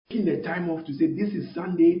taking the time off to say, this is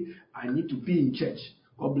Sunday, I need to be in church.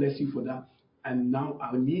 God bless you for that. And now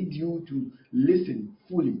I need you to listen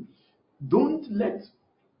fully. Don't let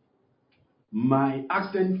my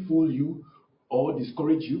accent fool you or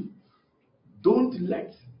discourage you. Don't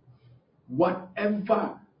let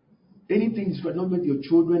whatever, anything not with your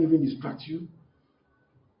children even distract you.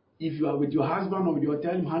 If you are with your husband or with your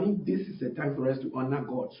tell him, honey, this is a time for us to honor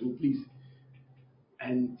God. So please,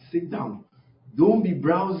 and sit down. Don't be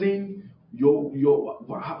browsing.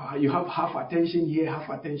 You have half attention here, half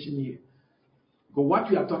attention here. But what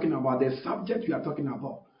we are talking about, the subject we are talking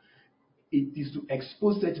about, it is to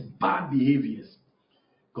expose such bad behaviors.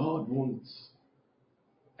 God wants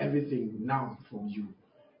everything now from you.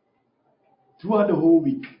 Throughout the whole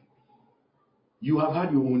week, you have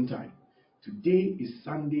had your own time. Today is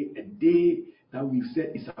Sunday, a day that we've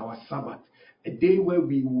said is our Sabbath, a day where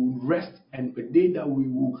we will rest and a day that we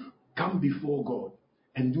will come before God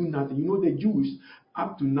and do nothing. You know, the Jews,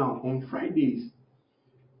 up to now, on Fridays,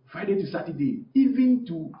 Friday to Saturday, even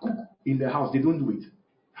to cook in the house, they don't do it.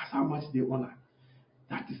 That's how much they honor.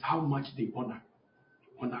 That is how much they honor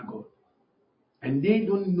God. And they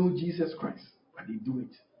don't know Jesus Christ, but they do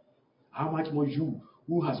it. How much more you,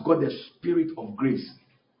 who has got the spirit of grace?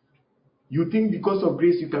 You think because of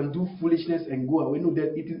grace you can do foolishness and go away? No,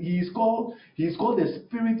 that he is called the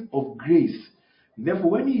spirit of grace.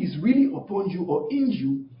 Therefore, when he is really upon you or in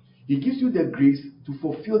you, he gives you the grace to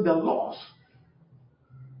fulfill the laws.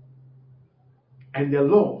 And the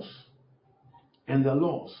laws,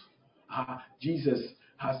 Jesus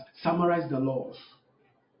has summarized the laws.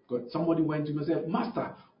 Because somebody went to him and said,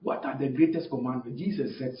 Master, what are the greatest commandments?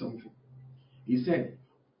 Jesus said something. He said,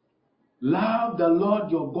 love the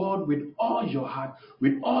Lord your God with all your heart,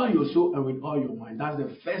 with all your soul, and with all your mind. That's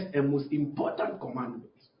the first and most important commandment.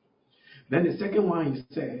 Then the second one, he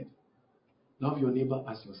said, love your neighbor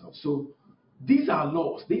as yourself. So these are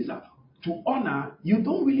laws. These are to honor. You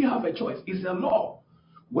don't really have a choice. It's a law.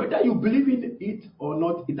 Whether you believe in it or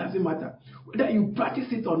not, it doesn't matter. Whether you practice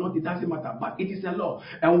it or not, it doesn't matter. But it is a law.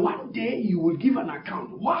 And one day you will give an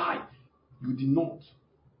account. Why you did not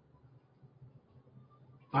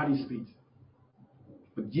participate.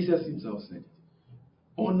 But Jesus himself said,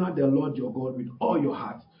 honor the Lord your God with all your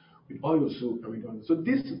heart, with all your soul, and with all. So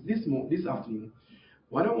this afternoon,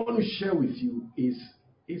 what I want to share with you is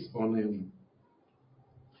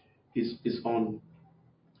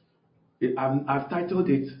I've titled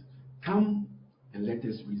it, Come and Let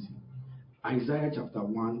Us Reason. Isaiah chapter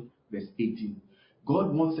 1, verse 18.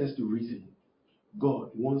 God wants us to reason.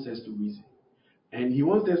 God wants us to reason. And he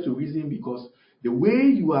wants us to reason because the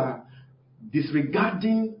way you are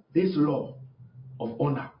disregarding this law of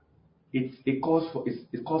honor, it calls for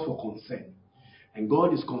concern. And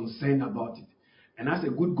God is concerned about it. And as a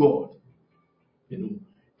good God,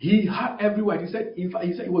 he had every right. He said he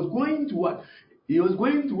was going to what? He was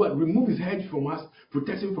going to what? Remove his hedge from us,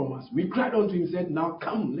 protect him from us. We cried unto him, said, now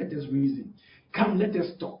come, let us reason. Come, let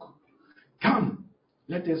us talk. Come,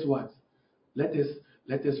 let us what? Let us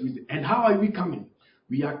reason. And how are we coming?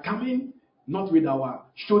 We are coming not with our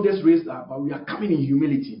shoulders raised up, but we are coming in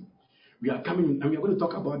humility. We are coming, and we are going to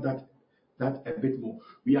talk about that a bit more.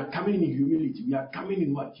 We are coming in humility. We are coming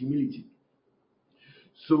in what? Humility.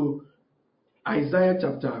 So Isaiah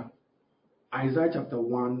chapter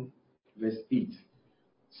 1, verse 8.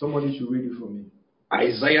 Somebody should read it for me.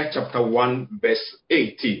 Isaiah chapter 1, verse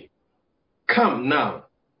 18. Come now,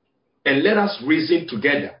 and let us reason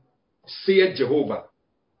together, saith Jehovah.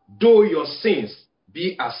 Though your sins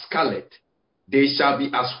be as scarlet, they shall be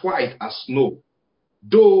as white as snow.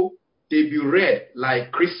 Though they be red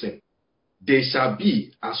like crimson, they shall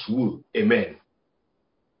be as wool. Amen.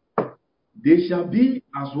 They shall be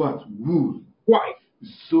as what? Wool. White.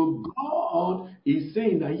 So God is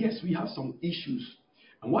saying that yes, we have some issues.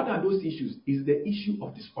 And what are those issues? Is the issue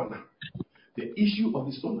of dishonor. The issue of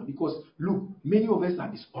dishonor. Because look, many of us are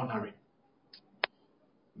dishonoring.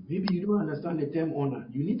 Maybe you don't understand the term honor.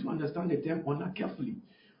 You need to understand the term honor carefully.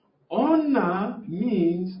 Honor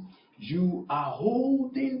means you are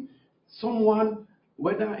holding someone,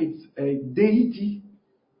 whether it's a deity,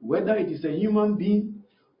 whether it is a human being,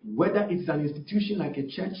 whether it's an institution like a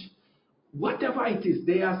church, whatever it is,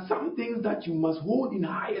 there are some things that you must hold in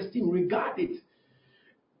high esteem. Regard it.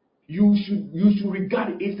 You should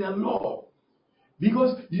regard it. It's a law.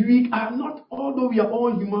 Because we are not, although we are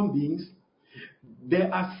all human beings,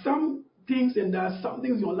 there are some things and there are some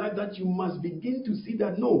things in your life that you must begin to see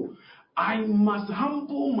that no, I must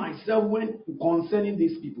humble myself when concerning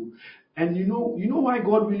these people. And you know why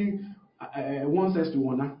God really wants us to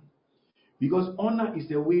honor? Because honor is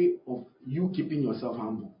a way of you keeping yourself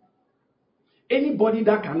humble. Anybody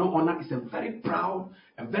that cannot honor is a very proud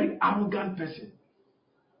and very arrogant person.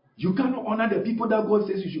 You cannot honor the people that God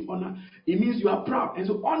says you should honor. It means you are proud. And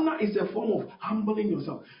so honor is a form of humbling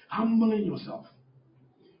yourself. Humbling yourself.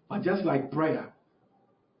 But just like prayer,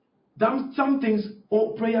 some things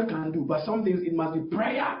prayer can do, but some things it must be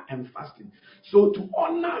prayer and fasting. So to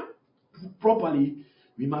honor properly,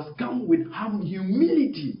 we must come with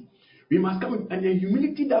humility. We must come with, and the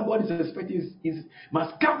humility that God is expecting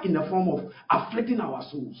must come in the form of afflicting our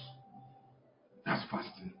souls. That's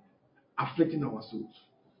fasting. Afflicting our souls.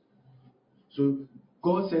 So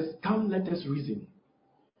God says, come, let us reason.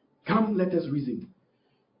 Come, let us reason.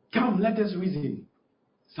 Come, let us reason.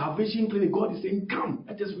 Salvation Clinic, God is saying, come,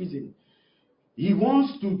 let us reason. He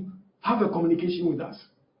wants to have a communication with us.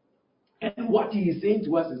 And what he is saying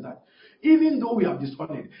to us is that even though we have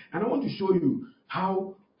dishonored, and I want to show you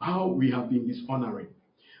how we have been dishonoring.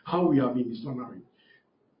 How we have been dishonoring.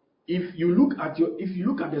 If you look at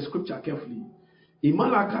the scripture carefully, in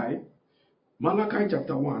Malachi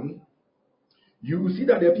chapter 1, you will see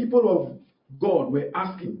that the people of God were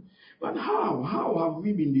asking, but how have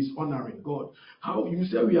we been dishonoring God? How you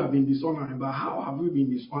say we have been dishonoring, but how have we been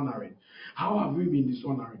dishonoring? How have we been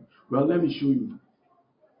dishonoring? Well, let me show you.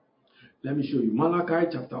 Let me show you. Malachi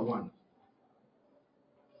chapter 1.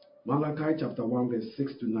 Malachi chapter 1, verse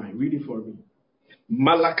 6 to 9. Read it for me.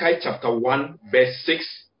 Malachi chapter 1, verse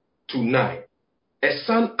 6 to 9. A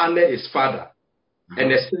son honor his father,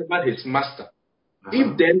 and a servant his master.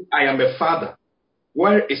 If then I am a father,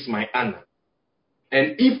 where is my honor?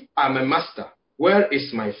 And if I am a master, where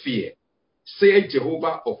is my fear? Saith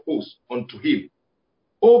Jehovah of hosts unto him,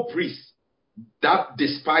 O priests that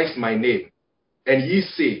despise my name, and ye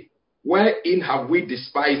say, wherein have we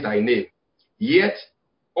despised thy name? Yet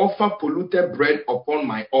offer polluted bread upon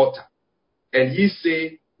my altar. And ye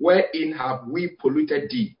say, wherein have we polluted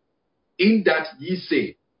thee? In that ye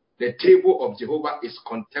say, the table of Jehovah is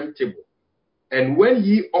contemptible. And when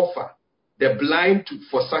ye offer the blind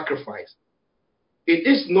for sacrifice, it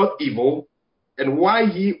is not evil. And why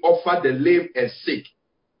ye offer the lame and sick?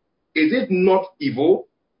 Is it not evil?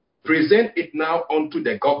 Present it now unto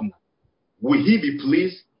the governor. Will he be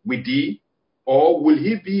pleased with thee? Or will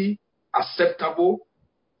he be acceptable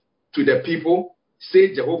to the people?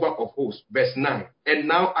 Say Jehovah of hosts. Verse 9. And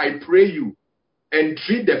now I pray you,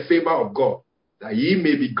 entreat the favor of God, that ye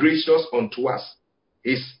may be gracious unto us.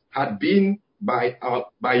 His had been by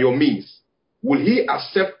your means. Will he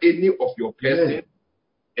accept any of your person?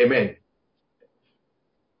 Amen.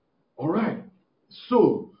 All right.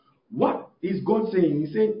 So, what is God saying?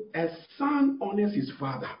 He said, a son honors his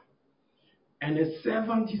father, and a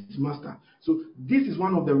servant his master. So, this is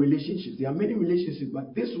one of the relationships. There are many relationships,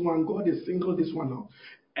 but this one, God has singled this one out.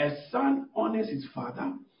 A son honors his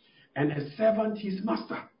father, and a servant his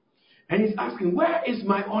master. And he's asking, where is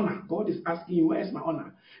my honor? God is asking you, where is my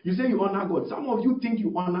honor? You say you honor God. Some of you think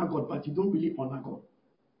you honor God, but you don't really honor God.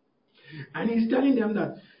 And he's telling them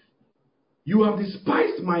that you have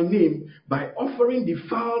despised my name by offering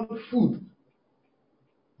defiled food.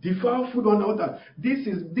 Defiled food on the altar.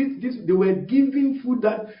 They were giving food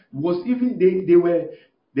that was even, they were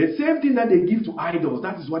the same thing that they give to idols.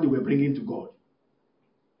 That is what they were bringing to God.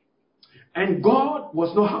 And God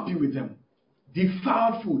was not happy with them.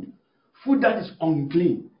 Defiled food. Food that is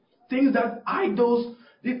unclean. Things that idols,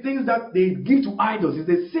 the things that they give to idols is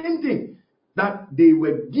the same thing that they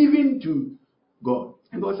were giving to God.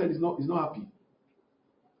 And God said he's not happy.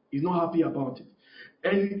 He's not happy about it.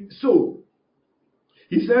 And so,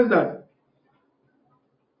 he says that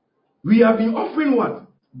we have been offering what?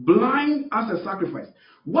 Blind as a sacrifice.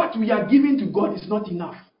 What we are giving to God is not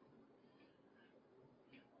enough.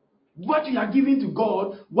 What we are giving to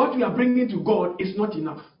God, what we are bringing to God is not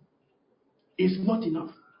enough. It's not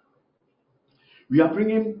enough. We are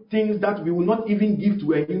bringing things that we will not even give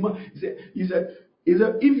to a human. He said,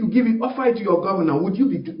 if you give it, offer it to your governor, would you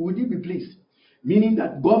be pleased? Meaning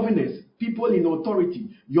that governors, people in authority,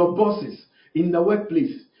 your bosses in the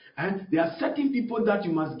workplace, and there are certain people that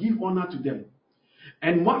you must give honor to them.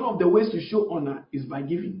 And one of the ways to show honor is by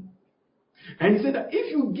giving. And he said that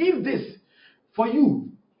if you give this for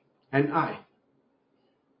you and I,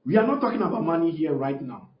 we are not talking about money here right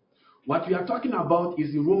now. What we are talking about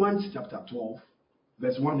is in Romans chapter 12,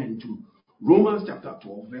 verse 1 and 2. Romans chapter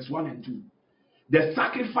 12, verse 1 and 2. The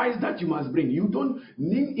sacrifice that you must bring. You don't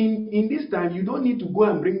need, in this time, you don't need to go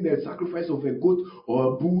and bring the sacrifice of a goat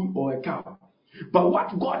or a bull or a cow. But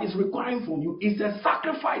what God is requiring from you is a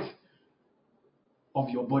sacrifice of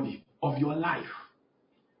your body, of your life.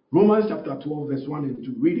 Romans chapter 12, verse 1 and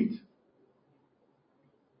 2. Read it.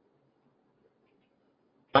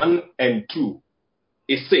 1 and 2.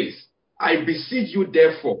 It says, I beseech you,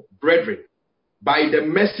 therefore, brethren, by the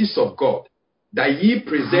mercies of God, that ye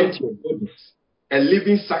present your bodies a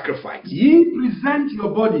living sacrifice. Ye present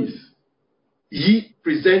your bodies. Ye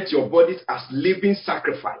present your bodies as living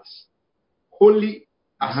sacrifice, holy,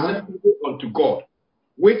 acceptable unto God,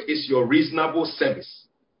 which is your reasonable service.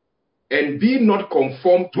 And be not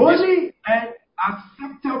conformed to holy and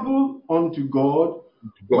acceptable unto God,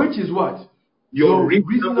 which is what? Your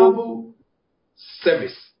reasonable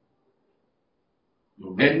service.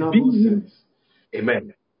 Your reasonable service.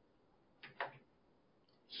 Amen.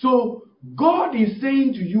 So God is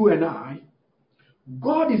saying to you and I,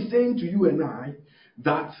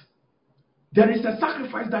 that there is a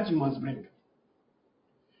sacrifice that you must bring.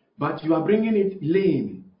 But you are bringing it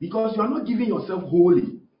lame because you are not giving yourself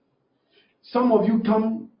wholly. Some of you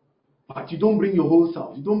come, but you don't bring your whole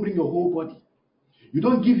self. You don't bring your whole body. You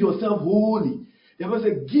don't give yourself wholly. The Bible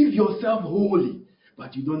says, give yourself wholly,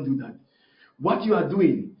 but you don't do that. What you are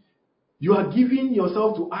doing, you are giving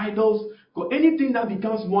yourself to idols. Because anything that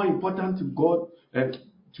becomes more important to God,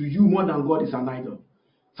 to you more than God, is an idol.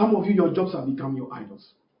 Some of you, your jobs have become your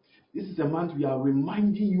idols. This is a month we are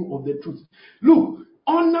reminding you of the truth. Look,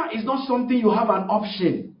 honor is not something you have an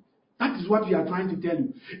option. That is what we are trying to tell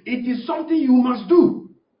you. It is something you must do.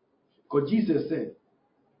 Because Jesus said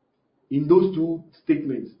in those two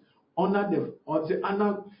statements,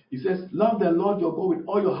 he says, love the Lord your God with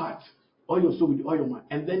all your heart, all your soul, with all your mind,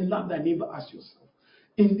 and then love thy neighbor as yourself.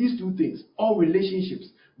 In these two things, all relationships,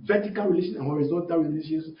 vertical relationships and horizontal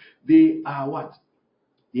relationships, they are what?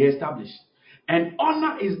 They are established. And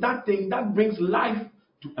honor is that thing that brings life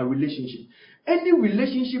to a relationship. Any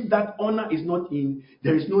relationship that honor is not in,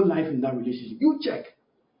 there is no life in that relationship. You check.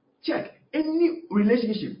 Any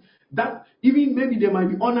relationship that even maybe there might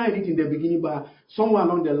be honor in it in the beginning, but somewhere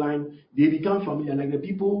along the line, they become familiar, like the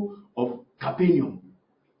people of Capernaum.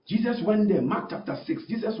 Jesus went there, Mark chapter 6,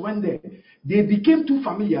 Jesus went there. They became too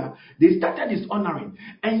familiar. They started dishonoring.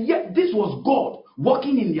 And yet this was God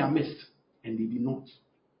working in their midst. And they did not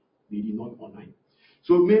honor him.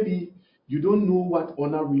 So maybe you don't know what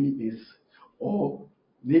honor really is, or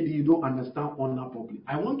maybe you don't understand honor properly.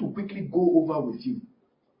 I want to quickly go over with you.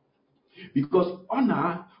 Because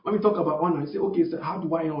honor, when we talk about honor, you say, okay, so how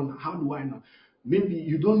do I honor? How do I honor? Maybe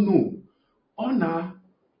you don't know. Honor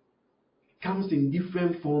comes in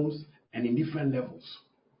different forms and in different levels.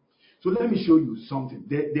 So let me show you something.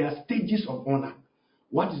 There are stages of honor.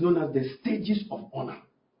 What is known as the stages of honor.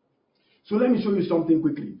 So let me show you something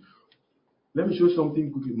quickly.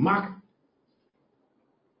 Mark.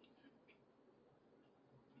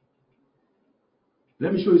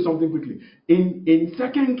 Let me show you something quickly. In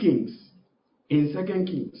 2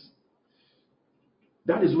 Kings,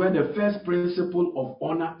 that is where the first principle of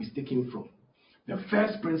honor is taken from. The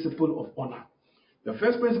first principle of honor. The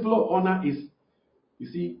first principle of honor is, you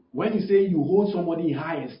see, when you say you hold somebody in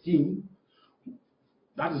high esteem,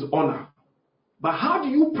 that is honor. But how do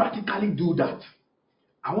you practically do that?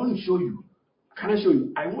 I want to show you. Can I show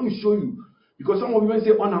you? I want to show you. Because some of you will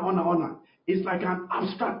say honor. It's like an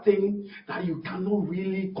abstract thing that you cannot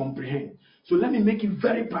really comprehend. So let me make it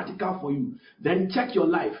very practical for you. Then check your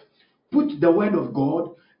life. Put the word of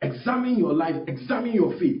God, examine your life, examine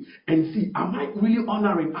your faith, and see, am I really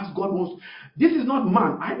honoring as God wants? This is not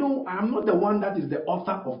man. I am not the one that is the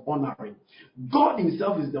author of honoring. God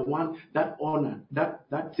himself is the one that honor, that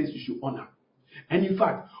says you should honor. And in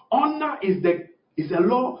fact, honor is a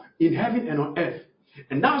law in heaven and on earth.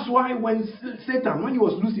 And that's why when Satan, when he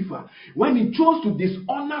was Lucifer, when he chose to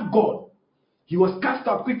dishonor God, he was cast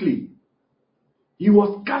out quickly.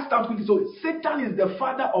 So Satan is the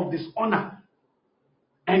father of dishonor.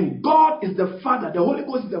 And God is the father. The Holy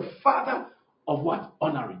Ghost is the father of what?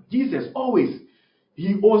 Honoring. Jesus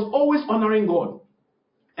he was always honoring God.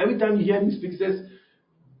 Every time you hear him speak, he says,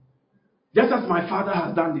 just as my Father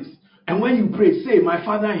has done this. And when you pray, say, my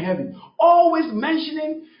Father in heaven. Always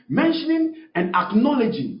mentioning and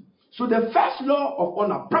acknowledging. So the first law of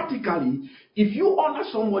honor, practically, if you honor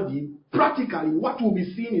somebody, practically, what will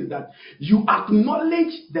be seen is that you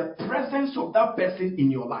acknowledge the presence of that person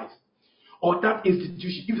in your life. Or that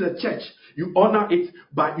institution. If it's a church, you honor it,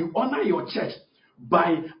 but you honor your church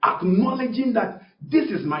by acknowledging that this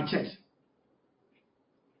is my church.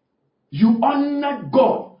 You honor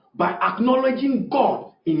God by acknowledging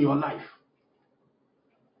God in your life.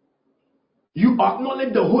 You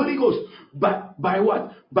acknowledge the Holy Ghost by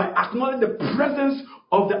what? By acknowledging the presence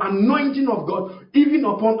of the anointing of God, even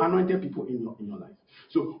upon anointed people in your life.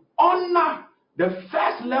 So honor, the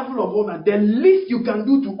first level of honor, the least you can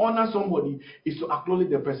do to honor somebody is to acknowledge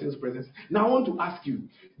the person's presence. Now I want to ask you,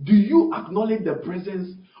 do you acknowledge the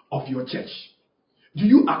presence of your church? Do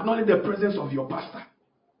you acknowledge the presence of your pastor?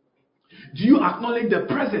 Do you acknowledge the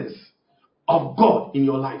presence of God in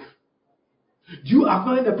your life? Do you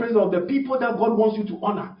acknowledge the presence of the people that God wants you to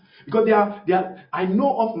honor? Because I know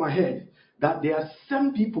off my head that there are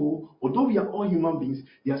some people, although we are all human beings,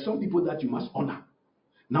 there are some people that you must honor.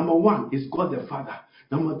 Number one is God the Father.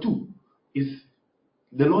 Number two is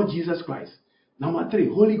the Lord Jesus Christ. Number three,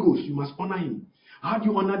 Holy Ghost. You must honor him. How do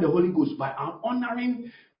you honor the Holy Ghost? By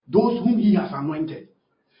honoring those whom he has anointed.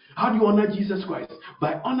 How do you honor Jesus Christ?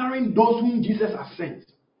 By honoring those whom Jesus has sent.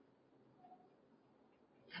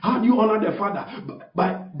 How do you honor the Father?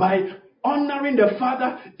 By honoring the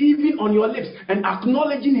Father even on your lips and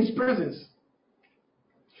acknowledging his presence.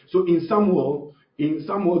 So in Samuel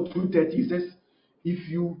 2:30 it says, if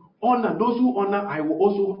you honor those who honor, I will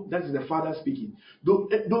also, that is the Father speaking.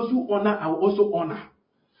 Those who honor, I will also honor.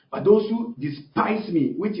 But those who despise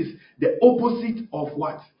me, which is the opposite of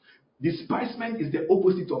what? Despisement is the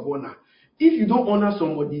opposite of honor. If you don't honor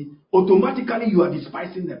somebody, automatically you are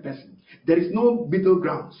despising the person. There is no middle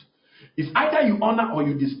ground. It's either you honor or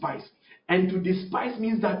you despise. And to despise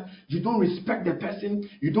means that you don't respect the person,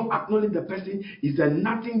 you don't acknowledge the person, is there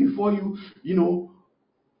nothing before you, you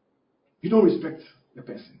don't respect the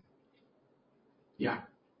person. Yeah.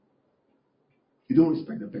 You don't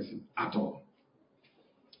respect the person at all.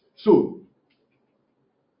 So,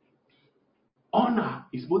 honor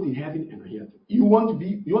is both in heaven and on earth. You want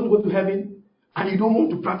to go to heaven and you don't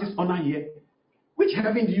want to practice honor here. Which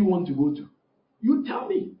heaven do you want to go to? You tell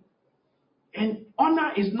me. And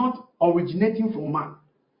honor is not originating from man.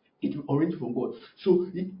 It will originate from God. So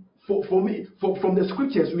for me, from the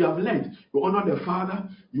scriptures we have learned, you honor the Father,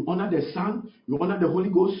 you honor the Son, you honor the Holy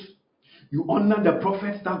Ghost, you honor the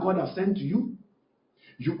prophets that God has sent to you,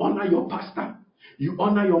 you honor your pastor, you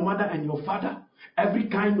honor your mother and your father. Every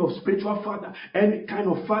kind of spiritual father, any kind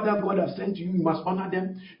of father God has sent to you, you must honor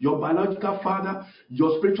them. Your biological father,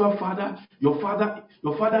 your spiritual father, your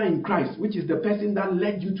father in Christ, which is the person that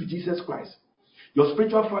led you to Jesus Christ. Your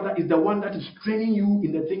spiritual father is the one that is training you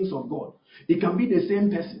in the things of God. It can be the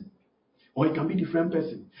same person, or it can be a different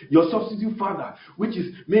person. Your substitute father, which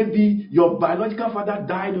is maybe your biological father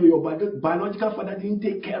died or your biological father didn't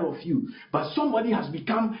take care of you, but somebody has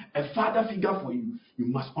become a father figure for you. You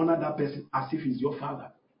must honor that person as if he's your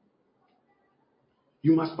father.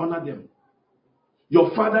 You must honor them.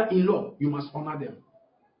 Your father-in-law, you must honor them.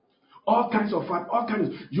 All kinds of father,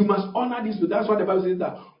 you must honor this. That's why the Bible says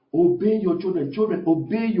that obey your children. Children,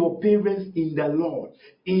 obey your parents in the Lord.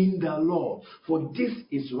 In the Lord. For this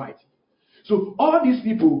is right. So all these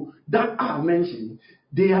people that are mentioned,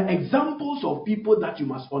 they are examples of people that you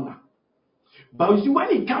must honor. But you see, when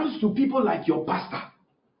it comes to people like your pastor,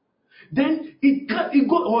 then it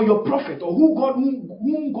go, or your prophet, or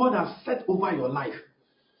whom God has set over your life.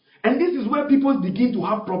 And this is where people begin to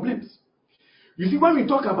have problems. You see, when we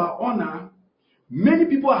talk about honor, many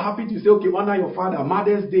people are happy to say, okay, honor your father,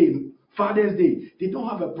 Mother's Day, Father's Day. They don't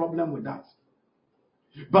have a problem with that.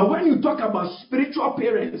 But when you talk about spiritual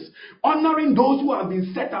parents, honoring those who have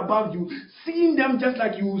been set above you, seeing them just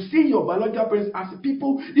like you see your biological parents as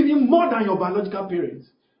people, even more than your biological parents.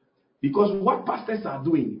 Because what pastors are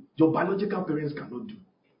doing, your biological parents cannot do.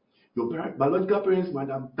 Your biological parents might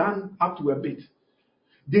have done up to a bit.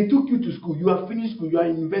 They took you to school, you have finished school, you are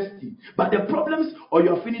in university. But the problems, or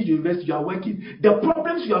you have finished university, you are working. The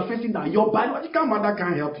problems you are facing now, your biological mother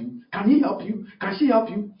can't help you. Can he help you? Can she help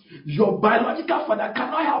you? Your biological father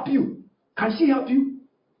cannot help you. Can she help you?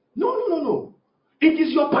 No. It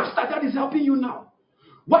is your pastor that is helping you now.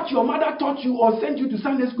 What your mother taught you or sent you to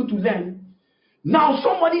Sunday school to learn, now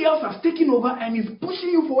somebody else has taken over and is pushing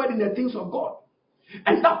you forward in the things of God.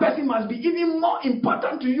 And that person must be even more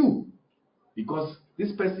important to you. Because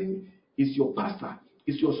this person is your pastor,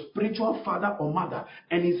 is your spiritual father or mother,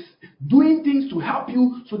 and is doing things to help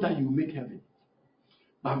you so that you make heaven.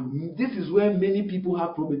 But this is where many people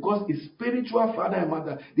have problems, because it's spiritual father and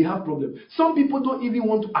mother, they have problems. Some people don't even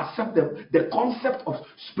want to accept the concept of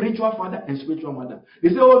spiritual father and spiritual mother. They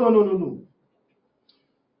say, oh, no.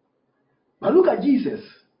 But look at Jesus.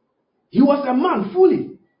 He was a man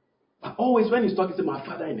fully. But always when he's talking, he said, my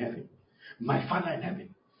Father in heaven. My Father in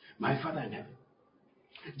heaven. My Father in heaven.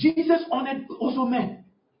 Jesus honored also men.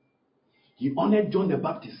 He honored John the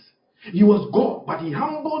Baptist. He was God, but he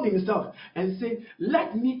humbled himself and said,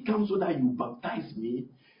 let me come so that you baptize me.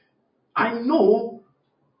 I know,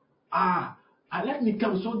 let me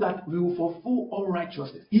come so that we will fulfill all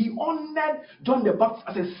righteousness. He honored John the Baptist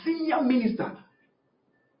as a senior minister.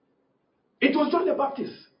 It was John the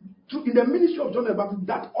Baptist, in the ministry of John the Baptist,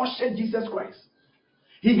 that ushered Jesus Christ.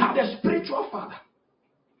 He had a spiritual father.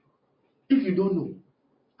 If you don't know,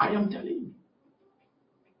 I am telling you.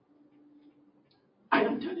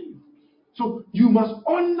 I am telling you. So you must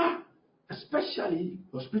honor, especially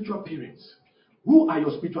your spiritual parents. Who are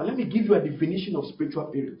your spiritual? Let me give you a definition of spiritual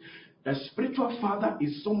parent. A spiritual father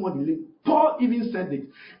is somebody. Paul even said it.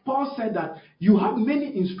 Paul said that you have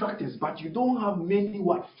many instructors, but you don't have many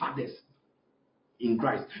what? Fathers in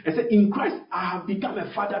Christ. And said, in Christ, I have become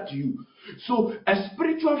a father to you. So a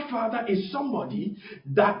spiritual father is somebody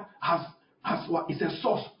that has what is a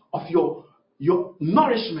source of your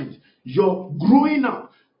nourishment, your growing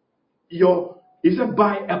up. He said,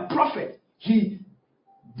 by a prophet, he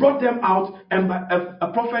brought them out, and by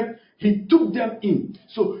a prophet, he took them in.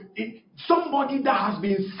 So somebody that has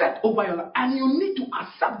been set over your life, and you need to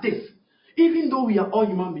accept this. Even though we are all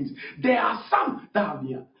human beings, there are some that have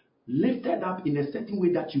been lifted up in a certain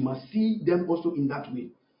way that you must see them also in that way.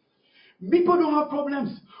 People don't have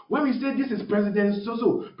problems. When we say this is President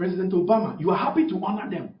President Obama, you are happy to honor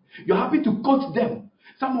them. You're happy to quote them.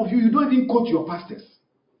 Some of you don't even quote your pastors.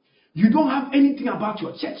 You don't have anything about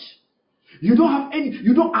your church. You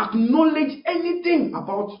don't acknowledge anything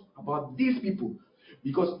about these people.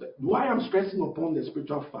 Because why I'm stressing upon the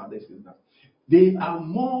spiritual fathers is that they are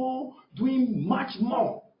doing much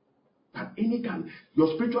more than any kind.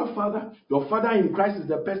 Your spiritual father, your father in Christ is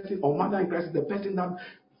the person, or mother in Christ is the person that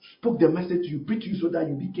spoke the message to you, preached you so that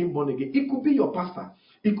you became born again. It could be your pastor.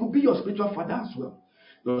 It could be your spiritual father as well.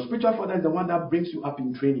 Your spiritual father is the one that brings you up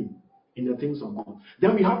in training in the things of God.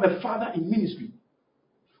 Then we have a father in ministry.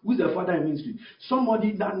 Who is a father in ministry?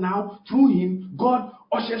 Somebody that now, through him, God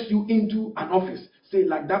ushers you into an office. Say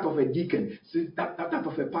like that of a deacon. Say that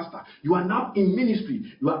of a pastor. You are now in ministry.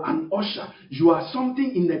 You are an usher. You are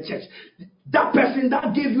something in the church. That person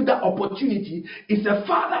that gave you that opportunity is a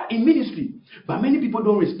father in ministry. But many people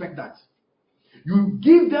don't respect that. You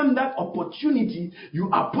give them that opportunity. You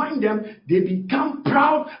appoint them. They become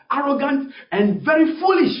proud, arrogant, and very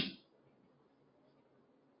foolish.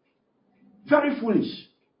 Very foolish.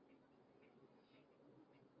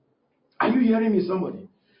 Are you hearing me, somebody?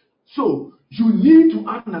 So, you need to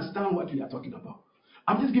understand what we are talking about.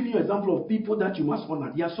 I'm just giving you an example of people that you must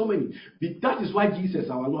honor. There are so many. That is why Jesus,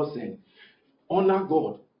 our Lord, said, honor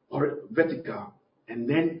God, or vertical, and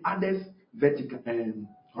then others, vertical and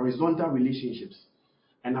horizontal relationships.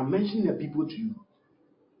 And I'm mentioning the people to you.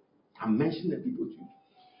 And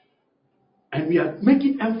we are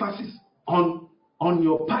making emphasis on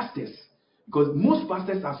your pastors, because most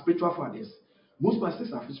pastors are spiritual fathers. Most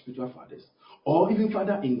pastors are spiritual fathers, or even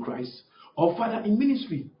father in Christ, or father in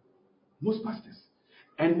ministry. Most pastors.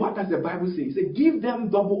 And what does the Bible say? It said, give them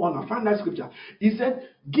double honor. Find that scripture. He said,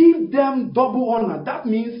 give them double honor. That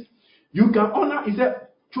means you can honor. He said,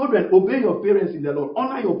 children, obey your parents in the Lord.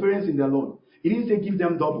 Honor your parents in the Lord. He didn't say give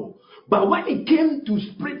them double. But when it came to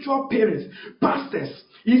spiritual parents, pastors,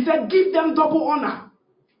 he said, give them double honor.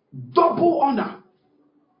 Double honor.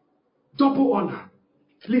 Double honor.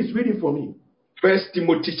 Please read it for me. 1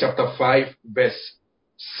 Timothy chapter 5, verse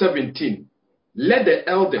 17. Let the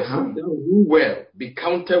elders that rule well be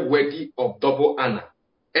counted worthy of double honor,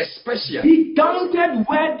 especially. Be counted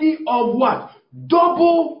worthy of what?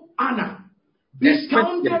 Double honor. Be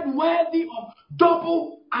counted worthy of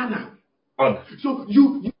double honor. So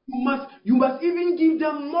you must even give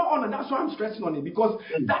them more honor. That's why I'm stressing on it, because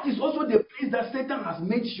that is also the place that Satan has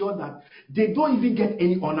made sure that they don't even get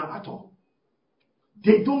any honor at all.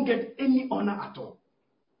 They don't get any honor at all.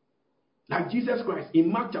 Like Jesus Christ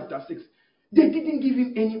in Mark chapter 6. They didn't give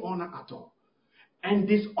him any honor at all. And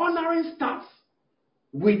this honoring starts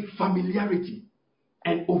with familiarity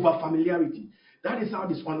and over familiarity. That is how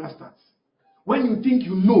this honor starts. When you think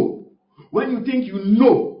you know,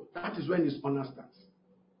 that is when this honor starts.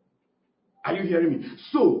 Are you hearing me?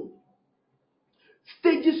 So,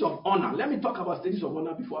 stages of honor. Let me talk about stages of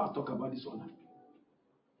honor before I talk about this honor.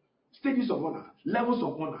 Stages of honor, levels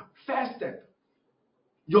of honor. First step.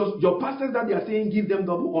 Your pastors that they are saying give them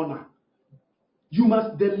double honor.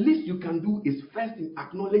 The least you can do is first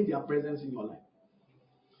acknowledge their presence in your life.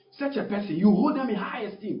 Such a person, you hold them in high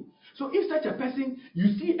esteem. So if such a person,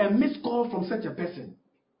 you see a missed call from such a person,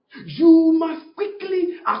 you must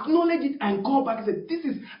quickly acknowledge it and call back and say, this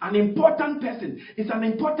is an important person. It's an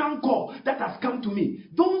important call that has come to me.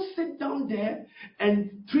 Don't sit down there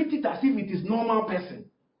and treat it as if it is normal person.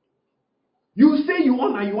 You say you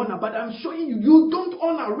honor, but I'm showing you, you don't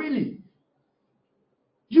honor really.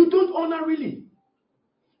 You don't honor really.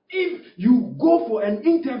 If you go for an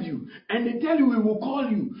interview and they tell you we will call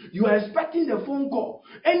you, you are expecting the phone call.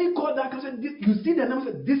 Any call that comes, you see the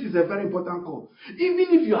number, this is a very important call. Even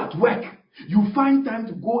if you're at work, you find time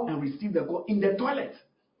to go and receive the call in the toilet.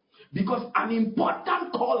 Because an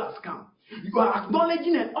important call has come. You are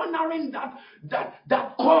acknowledging and honoring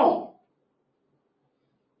that call.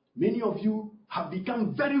 Many of you have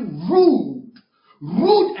become very rude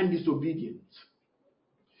and disobedient.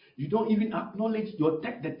 You don't even acknowledge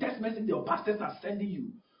the text message your pastors are sending you.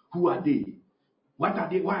 Who are they? What are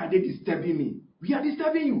they? Why are they disturbing me? We are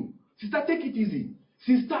disturbing you. Sister, take it easy.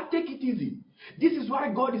 Sister, take it easy. This is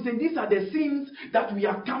why God is saying these are the sins that we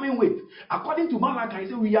are coming with. According to Malachi, he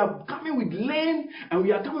said we are coming with lame and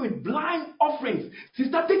we are coming with blind offerings.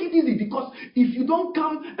 Sister, take it easy, because if you don't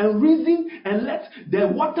come and reason and let the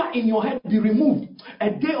water in your head be removed,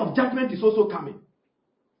 a day of judgment is also coming.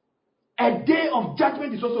 A day of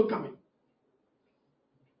judgment is also coming.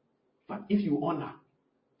 But if you honor,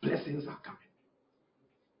 blessings are coming.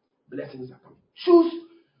 Blessings are coming. Choose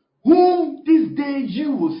whom this day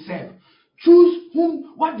you will serve. Choose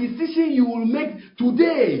what decision you will make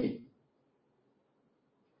today.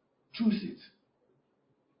 Choose it.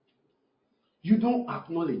 You don't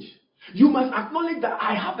acknowledge. You must acknowledge that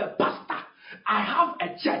I have a pastor. I have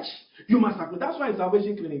a church. You must acknowledge. That's why in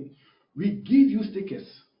Salvation Clinic, we give you stickers.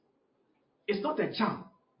 It's not a charm.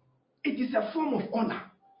 It is a form of honor.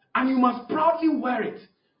 And you must proudly wear it.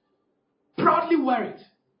 Proudly wear it.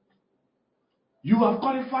 You have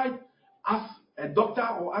qualified as a doctor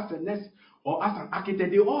or as a nurse or as an architect.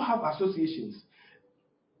 They all have associations.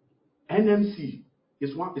 NMC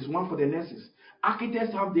is one for the nurses.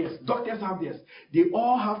 Architects have theirs. Doctors have theirs. They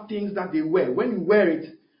all have things that they wear. When you wear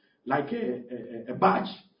it, like a badge,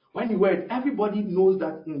 when you wear it, everybody knows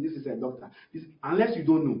that this is a doctor. Unless you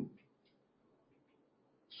don't know.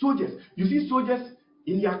 Soldiers. You see soldiers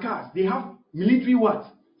in their cars. They have military what?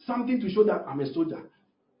 Something to show that I'm a soldier.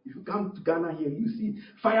 If you come to Ghana here, you see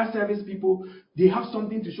fire service people, they have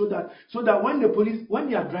something to show that, so that when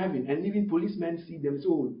they are driving, and even policemen see them,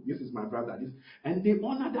 so this is my brother, and they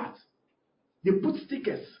honor that. They put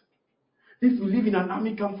stickers. If you live in an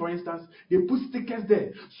army camp, for instance, they put stickers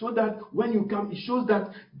there, so that when you come, it shows that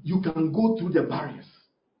you can go through the barriers.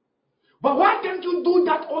 But why can't you do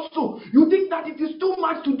that also? You think that it is too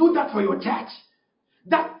much to do that for your church?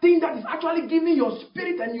 That thing that is actually giving your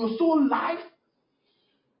spirit and your soul life?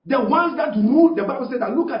 The ones that rule, the Bible said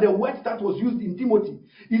that, look at the words that was used in Timothy.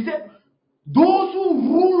 He said, those who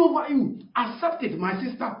rule over you, accept it, my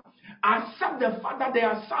sister. Accept the fact that there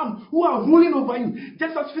are some who are ruling over you.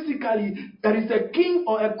 Just as physically, there is a king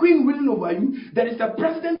or a queen ruling over you. There is a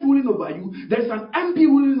president ruling over you. There is an MP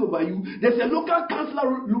ruling over you. There's a local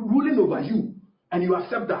councillor ruling over you. And you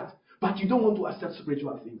accept that. But you don't want to accept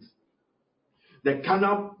spiritual things. The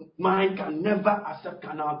carnal mind can never accept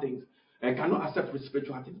carnal things. And cannot accept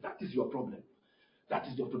spiritual things. That is your problem. That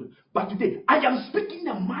is your problem. But today, I am speaking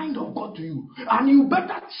the mind of God to you. And you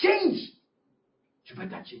better change. You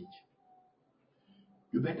better change.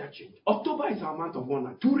 You better change. October is our month of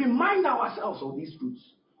honor. To remind ourselves of these truths.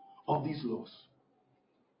 Of these laws.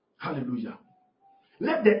 Hallelujah.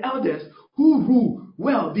 Let the elders who rule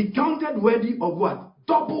well be counted worthy of what?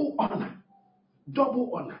 Double honor.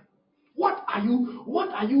 Double honor. What are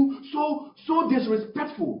you so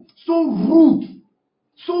disrespectful, so rude,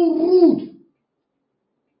 so rude?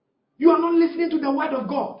 You are not listening to the word of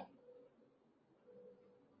God.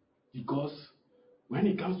 Because when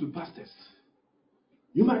it comes to pastors,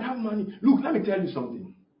 you might have money. Look, let me tell you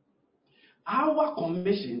something. Our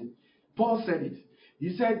commission, Paul said it.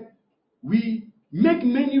 He said, we make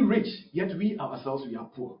many rich, yet we ourselves, we are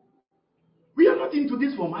poor. We are not into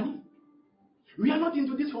this for money. We are not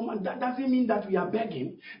into this for money. That doesn't mean that we are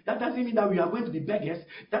begging. That doesn't mean that we are going to be beggars.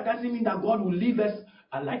 That doesn't mean that God will leave us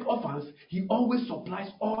like orphans. He always supplies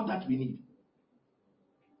all that we need.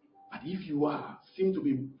 But if you seem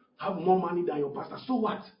to have more money than your pastor, so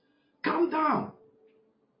what? Calm down.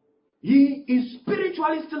 He is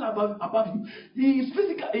spiritually still above you. He is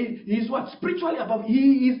physically. He is what? Spiritually above.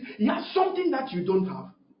 He has something that you don't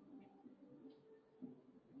have.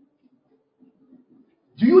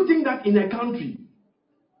 Do you think that in a country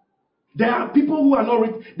there are people who are not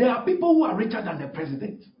rich? There are people who are richer than the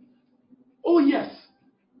president. Oh yes.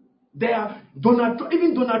 There are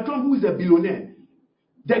even Donald Trump, who is a billionaire.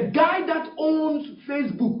 The guy that owns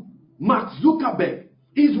Facebook, Mark Zuckerberg,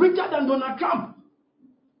 is richer than Donald Trump.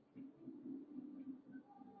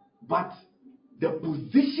 But the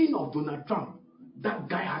position of Donald Trump, that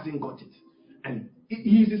guy hasn't got it. And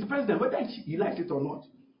he is his president, whether he likes it or not.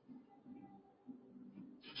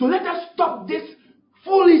 So let us stop this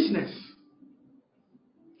foolishness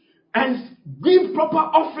and give proper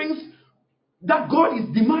offerings that God is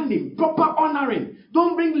demanding. Proper honoring.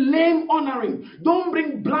 Don't bring lame honoring. Don't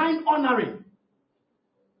bring blind honoring.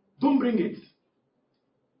 Don't bring it.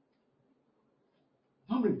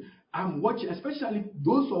 Don't bring it. I'm watching, especially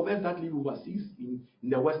those of us that live overseas in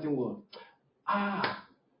the Western world.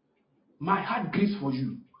 My heart grieves for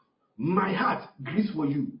you. my heart grieves for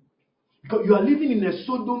you. Because you are living in a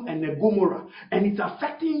Sodom and a Gomorrah, and it's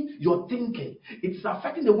affecting your thinking. It's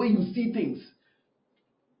affecting the way you see things.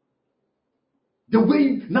 The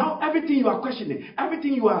way now everything you are questioning,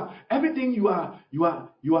 everything you are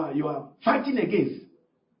fighting against.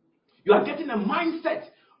 You are getting a mindset,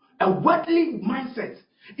 a worldly mindset.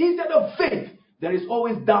 Instead of faith, there is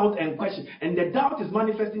always doubt and question. And the doubt is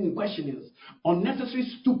manifesting in questionings, unnecessary,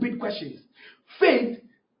 stupid questions. Faith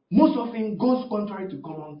most often goes contrary to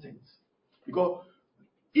common sense. Because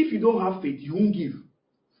if you don't have faith, you won't give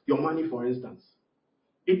your money, for instance.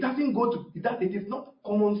 It doesn't go to that. It is not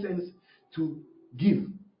common sense to give.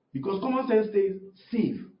 Because common sense says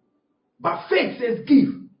save. But faith says give.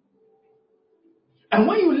 And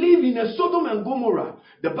when you live in a Sodom and Gomorrah,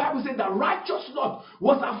 the Bible said that righteous Lot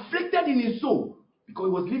was afflicted in his soul because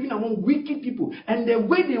he was living among wicked people, and the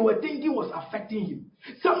way they were thinking was affecting him.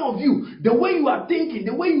 Some of you, the way you are thinking,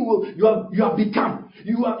 the way you have become,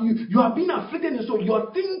 you are being afflicted in your soul.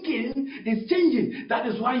 Your thinking is changing. That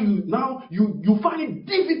is why you find it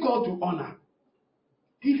difficult to honor.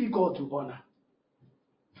 Difficult to honor.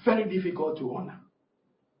 Very difficult to honor.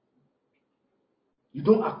 You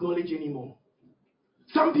don't acknowledge anymore.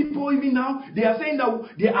 Some people even now, they are saying that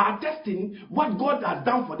they are testing what God has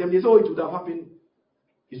done for them. They say, oh, it would have happened.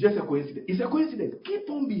 It's just a coincidence. It's a coincidence. Keep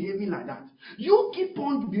on behaving like that. You keep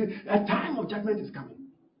on behaving. A time of judgment is coming.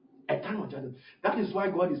 A time of judgment. That is why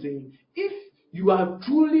God is saying, if you are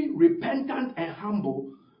truly repentant and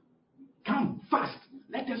humble, come fast.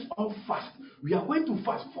 Let us all fast. We are going to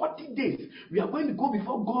fast 40 days. We are going to go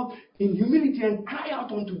before God in humility and cry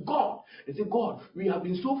out unto God and say, God, we have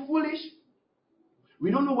been so foolish.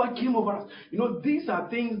 We don't know what came over us. You know, these are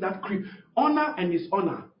things that creep. Honor and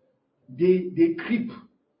dishonor, they creep.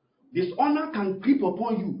 Dishonor can creep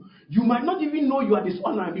upon you. You might not even know you are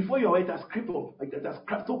dishonored before your it has crept up, like it has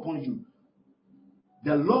crept upon you.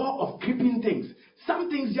 The law of creeping things. Some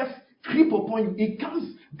things just creep upon you. It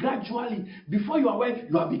comes gradually. Before you are aware,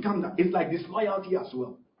 you have become that. It's like disloyalty as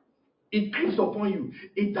well. It creeps upon you.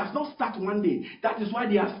 It does not start one day. That is why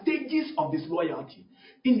there are stages of disloyalty.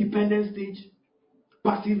 Independent stage,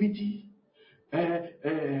 passivity.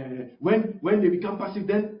 When they become passive,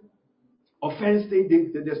 then offense state,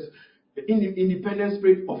 there's independent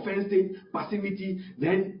spirit, offense state, passivity.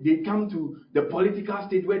 Then they come to the political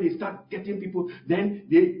state where they start getting people. Then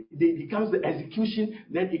they becomes the execution.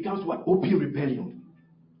 Then it comes to what? Open rebellion.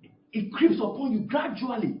 It creeps upon you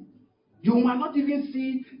gradually. You might not even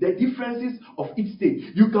see the differences of each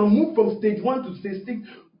stage. You can move from stage 1 to stage 6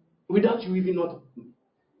 without you even not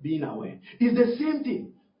being aware. It's the same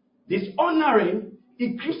thing. Dishonoring,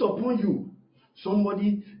 it creeps upon you.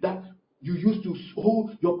 Somebody that you used to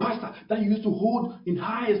hold, your pastor that you used to hold in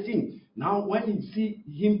high esteem. Now, when you see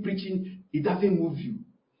him preaching, it doesn't move you.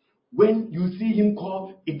 When you see him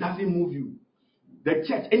call, it doesn't move you. The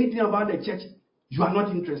church, anything about the church, you are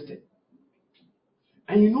not interested.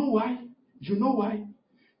 And you know why? You know why?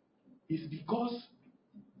 It's because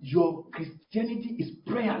your Christianity is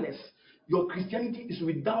prayerless. Your Christianity is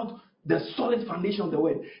without the solid foundation of the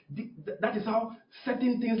word. That is how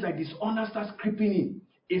certain things like dishonor starts creeping in.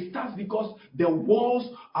 It starts because the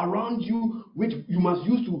walls around you, which you must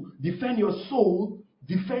use to defend your soul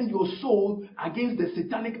against the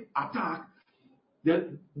satanic attack,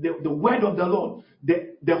 the word of the Lord,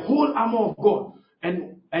 the whole armor of God,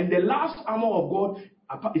 and the last armor of God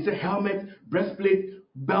is a helmet, breastplate,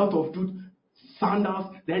 belt of truth,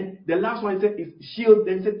 sandals. Then the last one is shield.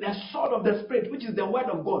 Then the sword of the Spirit, which is the word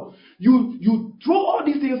of God. You throw all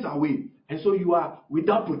these things away, and so you are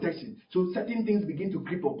without protection. So certain things begin to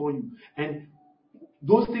creep upon you, and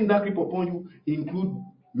those things that creep upon you include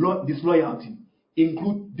disloyalty,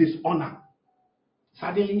 include dishonor.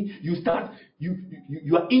 Suddenly you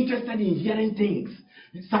are interested in hearing things.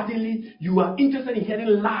 Suddenly you are interested in hearing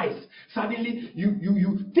lies. Suddenly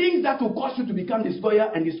you things that will cause you to become disloyal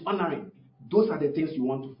and dishonoring. Those are the things you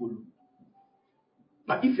want to follow.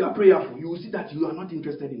 But if you are prayerful, you will see that you are not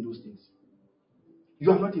interested in those things.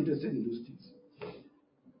 You are not interested in those things.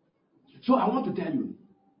 So I want to tell you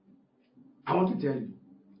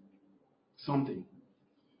something.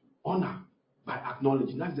 Honor by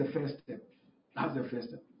acknowledging. That's the first step.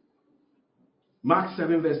 Mark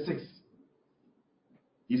 7 verse 6.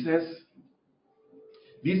 He says,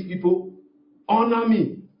 these people honor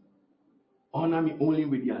me only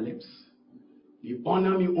with their lips. They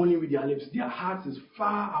honor me only with their lips. Their heart is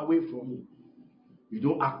far away from me. You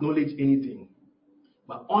don't acknowledge anything.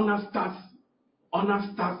 But honor starts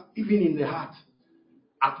even in the heart.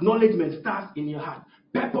 Acknowledgement starts in your heart.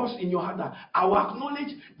 Purpose in your heart that I will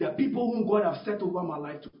acknowledge the people whom God has set over my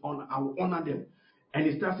life to honor. I will honor them. And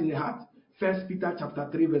it starts in the heart. 1 Peter chapter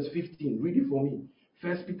 3 verse 15. Read it for me.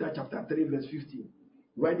 1 Peter chapter 3 verse 15.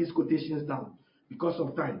 Write these quotations down because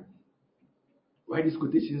of time. Write these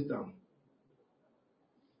quotations down.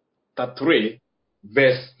 Chapter 3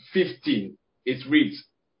 verse 15. It reads,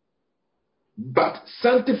 "But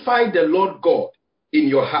sanctify the Lord God in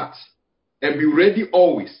your hearts, and be ready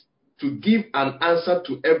always to give an answer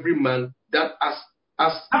to every man that asks you."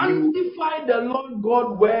 Sanctify the Lord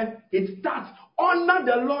God where it starts. Honor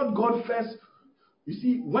the Lord God first. You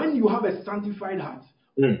see, when you have a sanctified heart,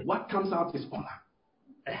 what comes out is honor.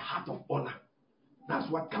 A heart of honor. That's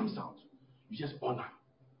what comes out. You just honor.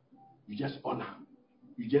 You just honor.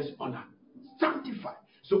 You just honor. Sanctify.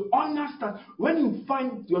 So honor starts. When you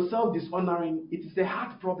find yourself dishonoring, it is a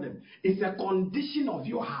heart problem. It's a condition of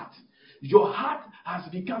your heart. Your heart has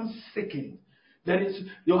become sickened.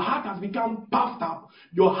 Your heart has become puffed up.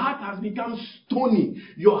 Your heart has become stony.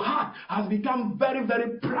 Your heart has become very,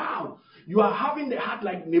 very proud. You are having the heart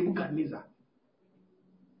like Nebuchadnezzar.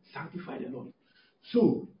 Sanctify the Lord.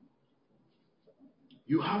 So,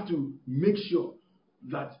 you have to make sure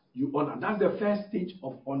that you honor. That's the first stage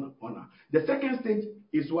of honor. The second stage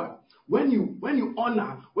is what? When you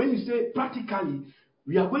honor, when you say practically,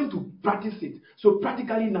 we are going to practice it. So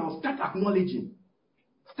practically now, start acknowledging.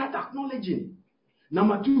 Start acknowledging.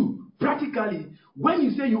 Number two, practically, when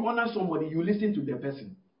you say you honor somebody, you listen to the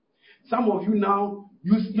person. Some of you now,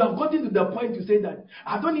 you have gotten to the point to say that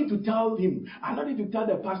I don't need to tell him. I don't need to tell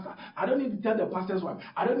the pastor. I don't need to tell the pastor's wife.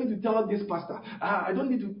 I don't need to tell this pastor. I don't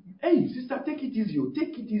need to. Hey, sister, take it easy.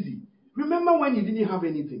 Take it easy. Remember when you didn't have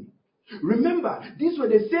anything? Remember, these were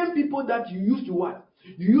the same people that you used to what?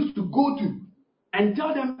 You used to go to and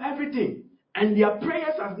tell them everything. And their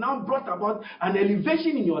prayers have now brought about an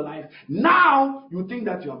elevation in your life. Now you think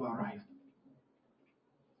that you have arrived.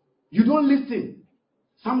 You don't listen.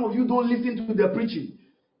 Some of you don't listen to the preaching.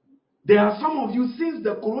 There are some of you, since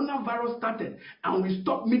the coronavirus started and we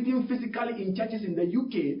stopped meeting physically in churches in the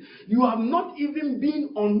UK, you have not even been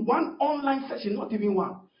on one online session, not even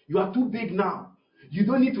one. You are too big now. You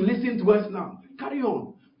don't need to listen to us now. Carry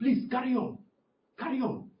on. Please, carry on. Carry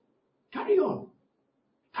on. Carry on.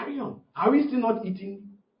 Carry on. Are we still not eating?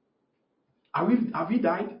 Have we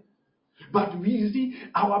died? But you see,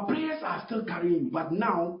 our prayers are still carrying. But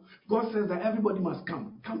now, God says that everybody must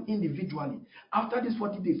come. Come individually. After these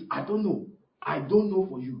 40 days, I don't know. I don't know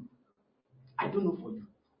for you. I don't know for you.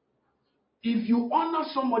 If you honor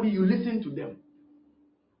somebody, you listen to them.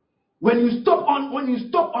 When you stop honoring,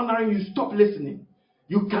 you stop listening.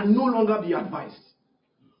 You can no longer be advised.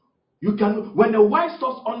 When a wife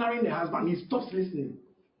stops honoring the husband, he stops listening.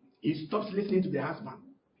 He stops listening to the husband.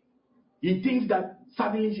 She thinks that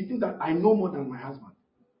I know more than my husband.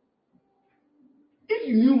 If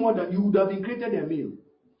you knew more than, you would have been created a male.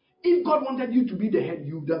 If God wanted you to be the head,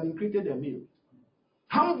 you would have been created a male.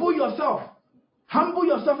 Humble yourself. Humble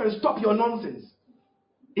yourself and stop your nonsense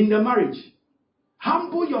in the marriage.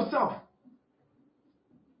 Humble yourself.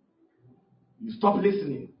 You stop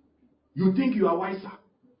listening. You think you are wiser.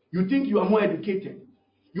 You think you are more educated.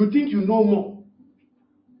 You think you know more.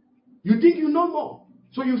 You think you know more.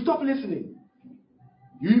 So you stop listening.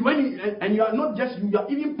 You are not just you are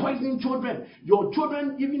even poisoning children. Your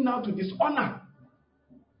children even now to dishonor.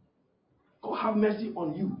 God have mercy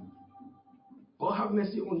on you. God have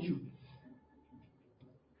mercy on you.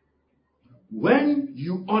 When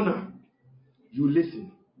you honor, you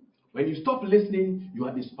listen. When you stop listening, you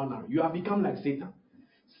are dishonored. You have become like Satan.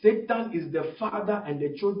 Satan is the father and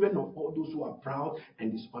the children of all those who are proud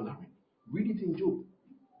and dishonoring. Read it in Job.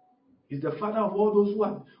 He's the father of all those who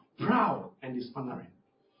are proud and dishonoring.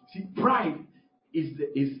 See, pride is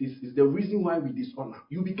the reason why we dishonor.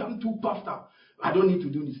 You become too puffed up. I don't need to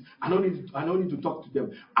do this. I don't need to talk to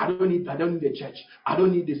them. I don't need the church. I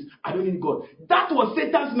don't need this. I don't need God. That was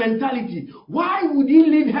Satan's mentality. Why would he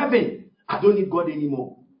leave heaven? I don't need God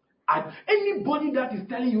anymore. Anybody that is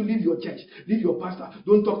telling you leave your church, leave your pastor,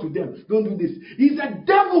 don't talk to them, don't do this, he's a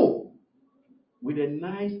devil with a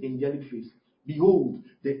nice angelic face. Behold,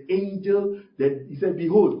 the angel, he said,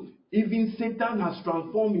 behold, even Satan has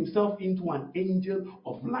transformed himself into an angel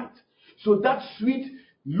of light. So that sweet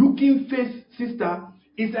looking face sister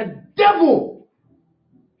is a devil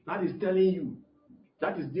that is telling you,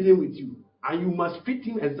 that is dealing with you. And you must treat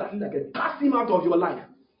him exactly like a cast him out of your life.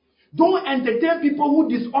 Don't entertain people who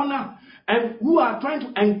dishonor and who are trying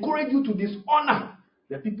to encourage you to dishonor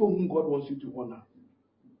the people whom God wants you to honor.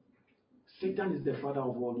 Satan is the father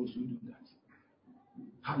of all those who do that.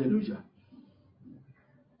 Hallelujah.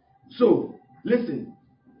 So, listen.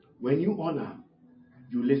 When you honor,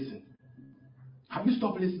 you listen. Have you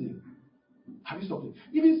stopped listening? Have you stopped it?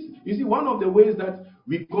 Even you see, one of the ways that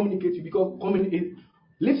we communicate, because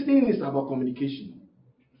listening is about communication.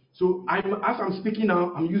 So as I'm speaking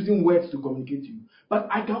now, I'm using words to communicate to you. But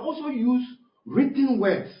I can also use written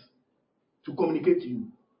words to communicate to you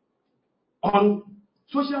on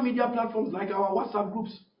social media platforms like our WhatsApp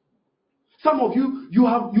groups. Some of you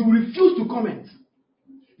refuse to comment.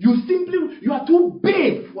 You are too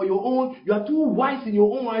big for your own, you are too wise in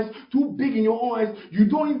your own eyes, too big in your own eyes.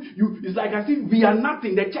 It's like as if we are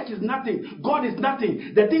nothing, the church is nothing, God is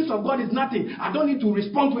nothing, the things of God is nothing. I don't need to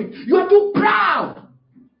respond to it. You are too proud.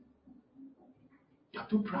 You are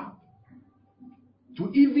too proud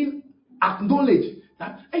to even acknowledge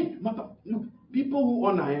that, hey, look, people who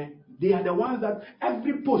honor, they are the ones that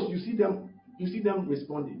every post you see them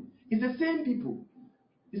responding. It's the same people.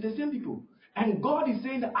 It's the same people. And God is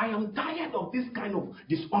saying that I am tired of this kind of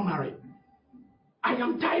dishonoring. I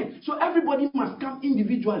am tired. So everybody must come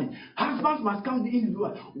individually. Husbands must come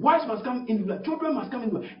individually. Wives must come individually. Children must come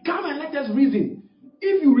individually. Come and let us reason.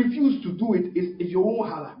 If you refuse to do it, it's your own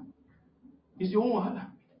hala. It's your own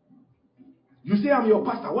hala. You say I'm your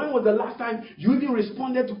pastor. When was the last time you even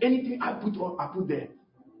responded to anything I put there?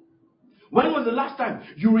 When was the last time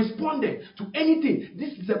you responded to anything?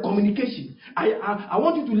 This is a communication. I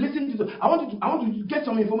want you to listen to I want you to get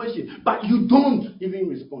some information, but you don't even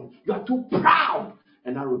respond. You are too proud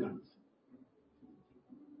and arrogant.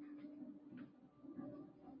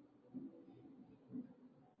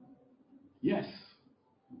 Yes.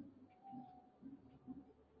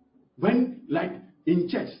 When, like in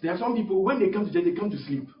church, there are some people, when they come to church, they come to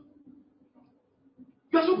sleep.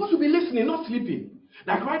 You are supposed to be listening, not sleeping.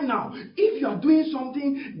 Like right now, if you are doing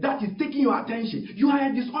something that is taking your attention, you are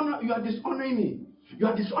dishonoring me. You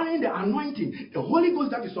are dishonoring the anointing, the Holy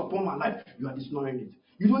Ghost that is upon my life. You are dishonoring it.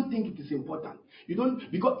 You don't think it is important. Because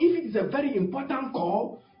if it is a very important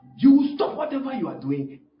call, you will stop whatever you are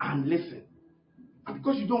doing and listen. And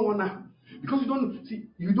because you don't honor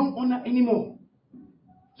anymore.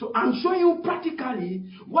 So I'm showing you practically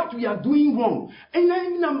what we are doing wrong. And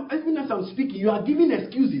even as I'm speaking, you are giving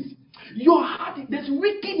excuses. Your heart, there's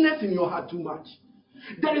wickedness in your heart too much.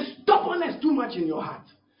 There is stubbornness too much in your heart.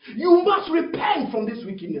 You must repent from this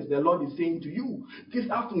wickedness. The Lord is saying to you this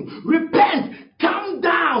afternoon, repent. Calm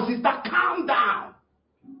down, sister, calm down.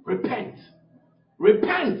 Repent.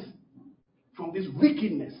 Repent from this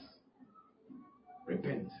wickedness.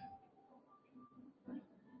 Repent.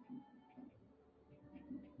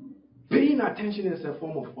 Paying attention is a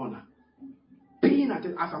form of honor. Paying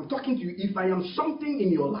attention, as I'm talking to you, if I am something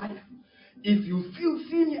in your life, if you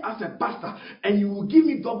see me as a pastor and you will give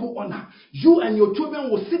me double honor, you and your children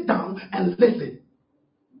will sit down and listen.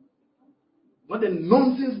 What the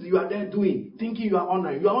nonsense you are there doing, thinking you are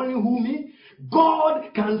honoring. You are honoring who, me?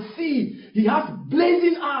 God can see. He has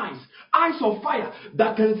blazing eyes of fire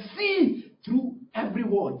that can see through every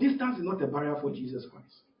wall. Distance is not a barrier for Jesus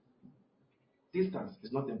Christ. Distance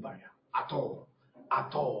is not a barrier at all.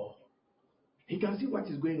 At all. He can see what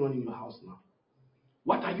is going on in your house now.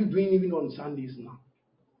 What are you doing even on Sundays now?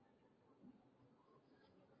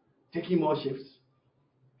 Taking more shifts.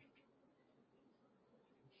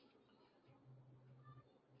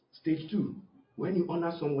 Stage 2. When you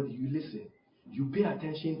honor somebody, you listen. You pay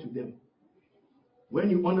attention to them. When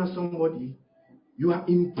you honor somebody, you are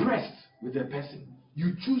impressed with the person.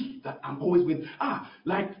 You choose that I'm always with.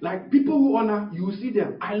 Like people who honor, you see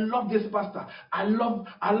them. I love this pastor. I love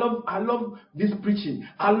this preaching.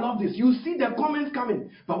 I love this. You see the comments coming.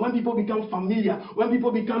 But when people become familiar, when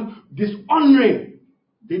people become dishonoring,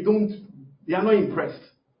 they are not impressed.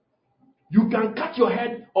 You can cut your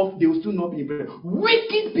head off, they will still not be impressed.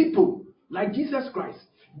 Wicked people like Jesus Christ.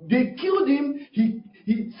 They killed him, he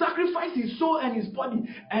sacrificed his soul and his body,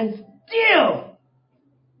 and still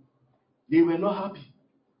they were not happy.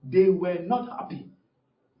 They were not happy.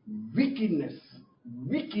 Wickedness.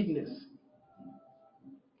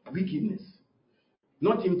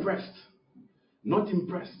 Not impressed.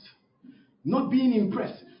 Not being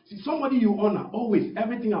impressed. See, somebody you honor, always,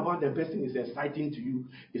 everything about the person is exciting to you,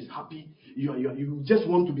 is happy. You just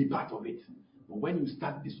want to be part of it. But when you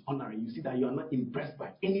start dishonoring, you see that you are not impressed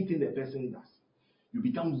by anything the person does. You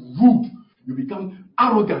become rude. You become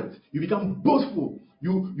arrogant. You become boastful.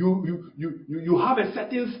 You have a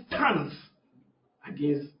certain stance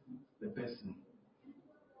against the person.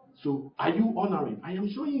 So, are you honoring? I am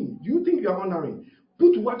showing you. Do you think you are honoring?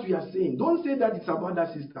 Put what you are saying. Don't say that it's about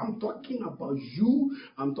that sister. I'm talking about you.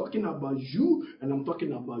 I'm talking about you. And I'm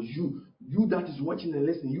talking about you. You that is watching and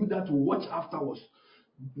listening. You that will watch afterwards.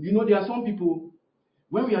 You know, there are some people,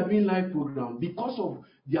 when we are doing live program, because of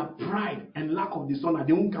their pride and lack of dishonor,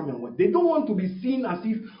 they won't come and watch. They don't want to be seen as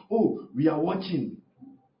if, oh, we are watching.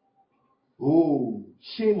 Oh,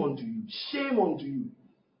 shame unto you. Shame unto you.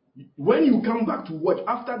 When you come back to watch,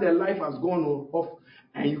 after their life has gone off,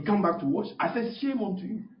 and you come back to watch, I say, shame unto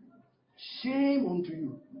you. Shame unto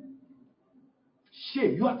you.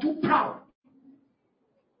 Shame. You are too proud.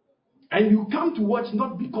 And you come to watch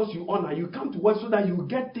not because you honor, you come to watch so that you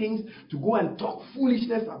get things to go and talk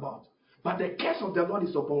foolishness about. But the curse of the Lord is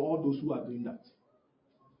upon all those who are doing that.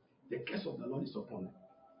 The curse of the Lord is upon them.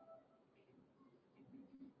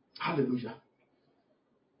 Hallelujah.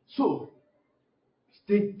 So,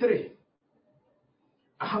 stage 3.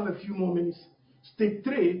 I have a few more minutes. Stage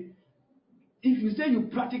 3, if you say you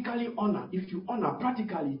practically honor, if you honor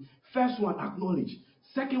practically, first one, acknowledge.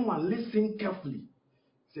 Second one, listen carefully.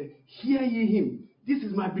 Say, hear ye him. This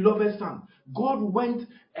is my beloved son. God went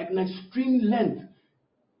an extreme length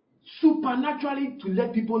supernaturally to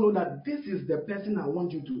let people know that this is the person I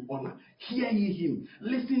want you to honor. Hear ye him.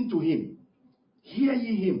 Listen to him. Hear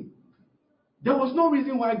ye him. There was no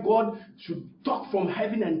reason why God should talk from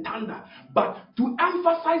heaven and thunder, but to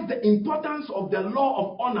emphasize the importance of the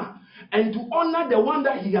law of honor and to honor the one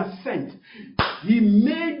that he has sent, he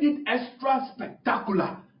made it extra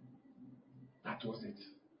spectacular. That was it.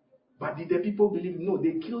 But did the people believe? No,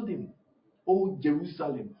 they killed him. Oh,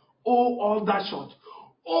 Jerusalem. Oh, all that shot.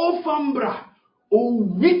 Oh, Fambra. Oh,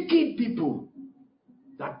 wicked people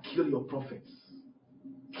that kill your prophets.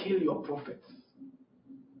 Kill your prophets.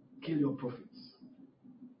 Kill your prophets.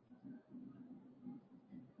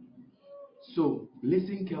 So,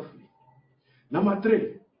 listen carefully. Number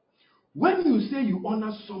 3, when you say you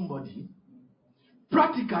honor somebody,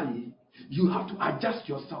 practically, you have to adjust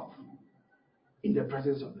yourself in the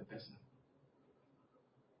presence of the person.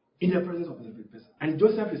 In the presence of the person. And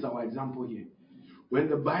Joseph is our example here. When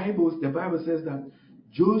the Bible says that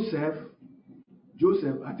Joseph,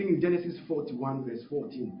 I think in Genesis 41 verse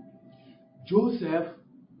 14, Joseph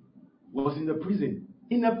was in the prison.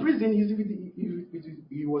 In the prison,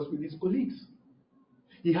 he was with his colleagues.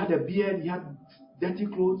 He had a beard, he had dirty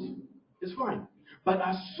clothes. It's fine. But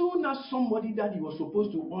as soon as somebody that he was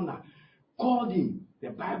supposed to honor called him, the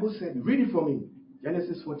Bible said, read it for me,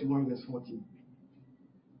 Genesis 41 verse 14.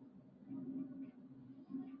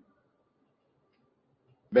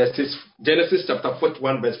 Genesis chapter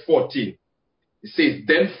 41 verse 14. It says,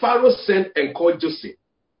 then Pharaoh sent and called Joseph,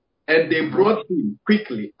 and they brought him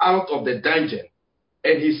quickly out of the dungeon.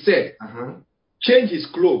 And he said, change his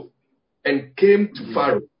clothes, and came to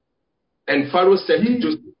Pharaoh. And Pharaoh said to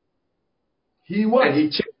Joseph, and he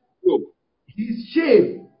changed his clothes.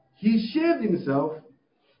 He shaved himself,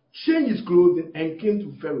 changed his clothes, and came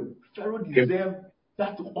to Pharaoh. Pharaoh deserved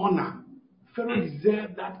that honor. Pharaoh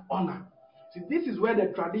deserved that honor. See, this is where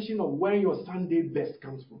the tradition of wearing your Sunday best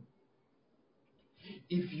comes from.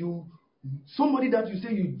 If somebody that you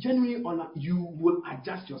say you genuinely honor, you will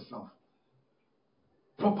adjust yourself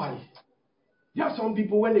properly. There are some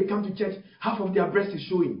people, when they come to church, half of their breast is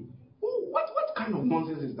showing. What kind of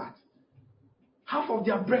nonsense is that? Half of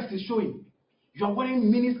their breast is showing. You are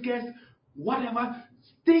wearing miniskirts, whatever,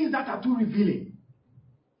 things that are too revealing.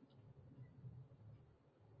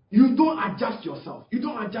 You don't adjust yourself. You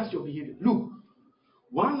don't adjust your behavior. Look,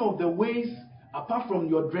 one of the ways, apart from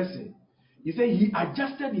your dressing, he said he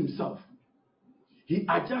adjusted himself. He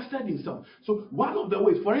adjusted himself. So one of the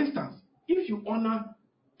ways, for instance, if you honor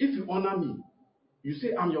me, you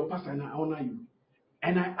say I'm your pastor and I honor you,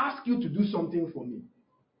 and I ask you to do something for me,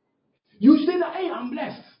 you say that, hey, I'm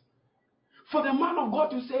blessed. For the man of God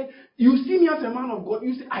to say, you see me as a man of God,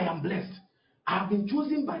 you say, I am blessed. I have been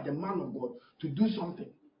chosen by the man of God to do something.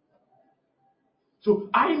 So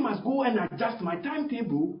I must go and adjust my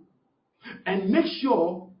timetable and make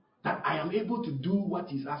sure that I am able to do what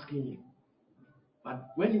he's asking me.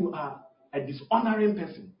 But when you are a dishonoring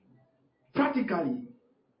person, practically,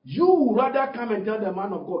 you rather come and tell the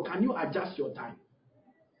man of God, can you adjust your time?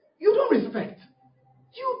 You don't respect.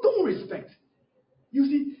 You don't respect. You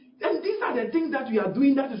see, and these are the things that we are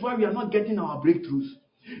doing. That is why we are not getting our breakthroughs.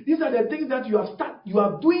 These are the things that you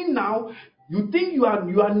are doing now. You think you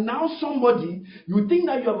are now somebody. You think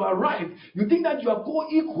that you have arrived. You think that you are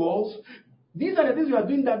co-equals. These are the things you are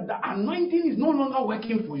doing that the anointing is no longer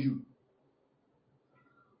working for you.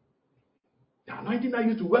 The anointing that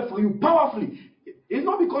used to work for you powerfully. It's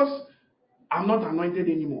not because I'm not anointed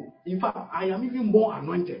anymore. In fact, I am even more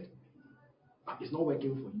anointed. But it's not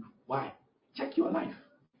working for you. Why? Check your life.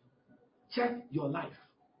 Check your life.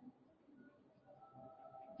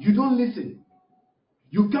 You don't listen.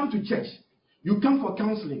 You come to church. You come for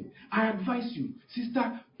counseling. I advise you,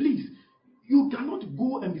 sister, please. You cannot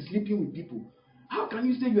go and be sleeping with people. How can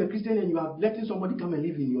you say you're a Christian and you are letting somebody come and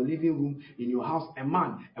live in your living room, in your house, a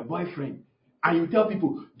man, a boyfriend, and you tell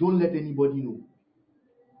people, don't let anybody know.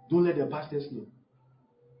 Don't let the pastors know.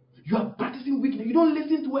 You are practicing wickedness. You don't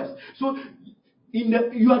listen to us. So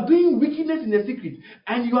you are doing wickedness in the secret,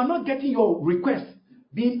 and you are not getting your request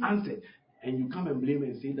being answered. And you come and blame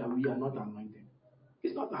and say that we are not anointed.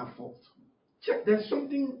 It's not our fault. Check, there's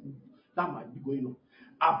something that might be going on.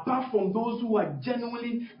 Apart from those who are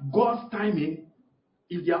genuinely God's timing,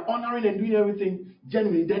 if they are honoring and doing everything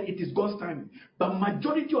genuinely, then it is God's timing. But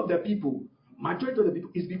majority of the people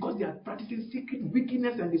is because they are practicing secret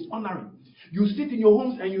wickedness and dishonoring. You sit in your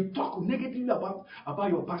homes and you talk negatively about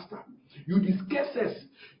your pastor. You discuss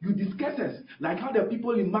us like how the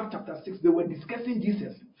people in Mark chapter 6, they were discussing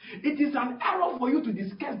Jesus. It is an error for you to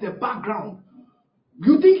discuss the background.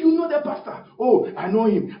 You think you know the pastor? Oh, I know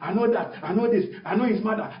him. I know that. I know this. I know his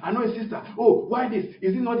mother. I know his sister. Oh, why this?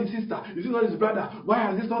 Is it not his sister? Is it not his brother? Why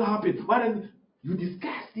has this not happened? Why then you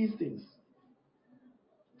discuss these things?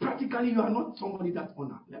 Practically, you are not somebody that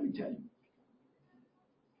honor. Let me tell you.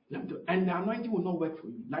 And the anointing will not work for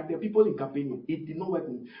you. Like the people in Capernaum, it did not work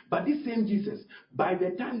for you. But this same Jesus, by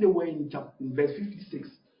the time they were in verse 56,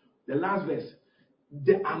 the last verse,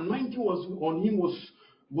 the anointing was on him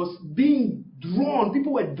was being drawn.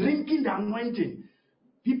 People were drinking the anointing.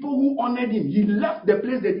 People who honored him. He left the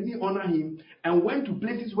place they didn't honor him and went to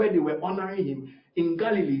places where they were honoring him in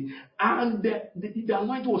Galilee. And the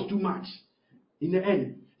anointing was too much. In the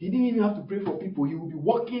end, he didn't even have to pray for people. He would be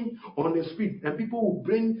walking on the street and people would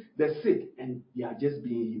bring the sick and they are just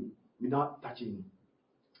being healed without touching him.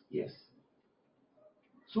 Yes.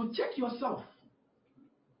 So check yourself.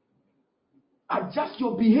 Adjust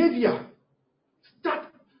your behavior.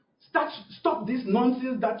 Stop this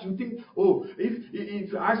nonsense that you think, oh,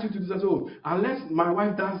 if I ask you to do this, oh, unless my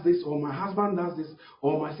wife does this, or my husband does this,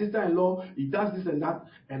 or my sister-in-law, he does this and that,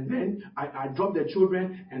 and then I drop the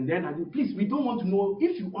children, and then I do. Please, we don't want to know.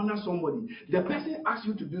 If you honor somebody, the person asks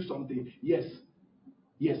you to do something, yes,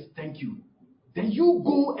 thank you. Then you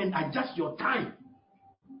go and adjust your time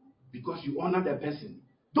because you honor the person.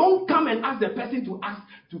 Don't come and ask the person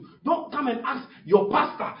don't come and ask your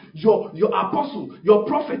pastor, your apostle, your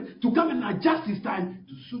prophet to come and adjust his time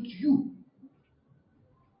to suit you.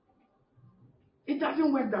 It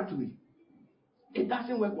doesn't work that way. It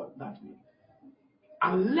doesn't work that way.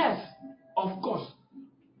 Unless, of course,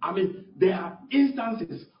 there are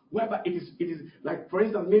instances whereby it is like, for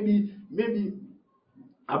instance, maybe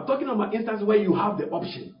I'm talking about instances where you have the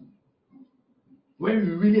option. Where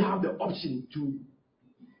you really have the option to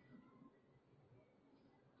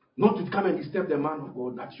not to come and disturb the man of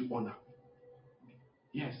God that you honor.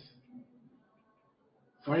 Yes.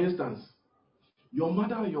 For instance, your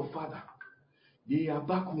mother or your father, they are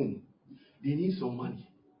back home. They need some money.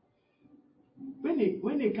 When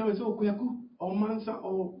they come and say, oh, Kweku, or Mansa,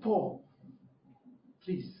 or Paul,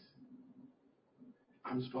 please,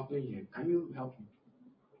 I'm struggling here. Can you help me?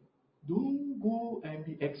 Don't go and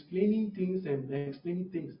be explaining things.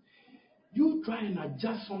 You try and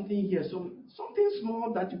adjust something here, something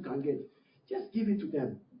small that you can get. Just give it to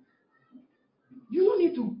them. You don't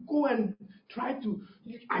need to go and try to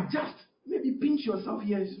adjust. Maybe pinch yourself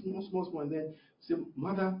here, small, and then say,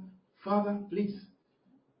 Mother, Father, please,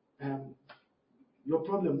 your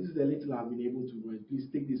problem, this is the little I've been able to write. Please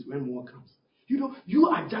take this when more comes.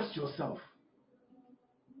 You adjust yourself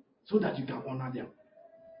so that you can honor them.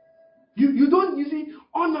 You see,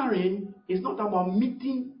 honoring is not about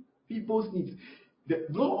meeting people's needs. The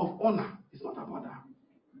law of honor is not about that.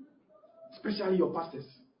 Especially your pastors.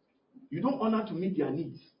 You don't honor to meet their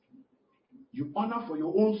needs. You honor for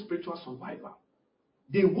your own spiritual survival.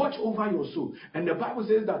 They watch over your soul. And the Bible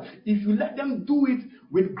says that if you let them do it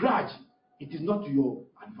with grudge, it is not to your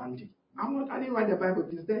advantage. I didn't write the Bible.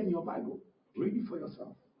 It is there in your Bible. Read it for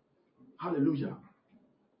yourself. Hallelujah.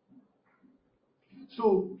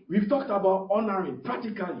 So we've talked about honoring,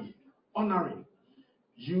 practically honoring.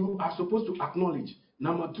 You are supposed to acknowledge.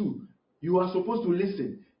 Number 2, you are supposed to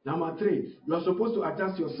listen. Number 3, you are supposed to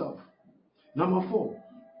adjust yourself. Number 4,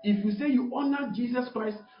 if you say you honor Jesus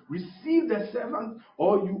Christ, receive the servant,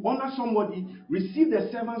 or you honor somebody, receive the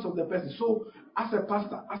servants of the person. So, as a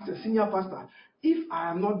pastor, as a senior pastor, if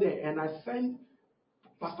I am not there and I send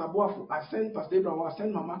Pastor Boafu, I send Pastor Abraham, I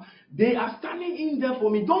send Mama, they are standing in there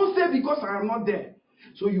for me. Don't say because I am not there.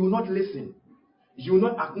 So you will not listen. You will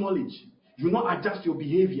not acknowledge. You will not adjust your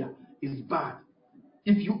behavior. It's bad.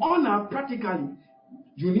 If you honor practically,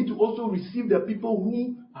 you need to also receive the people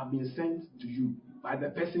who have been sent to you by the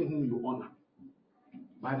person whom you honor.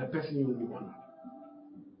 By the person whom you honor.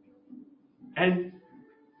 And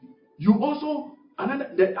You also,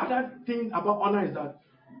 the other thing about honor is that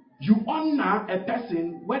you honor a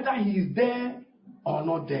person whether he is there or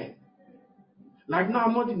not there. Like now,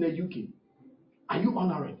 I'm not in the UK. Are you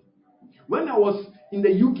honoring? When I was in the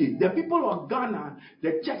UK, the people of Ghana,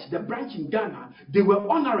 the church, the branch in Ghana, they were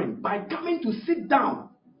honoring by coming to sit down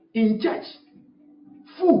in church.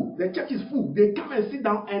 Full. The church is full. They come and sit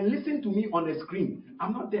down and listen to me on the screen.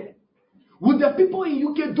 I'm not there. Would the people in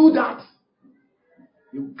UK do that?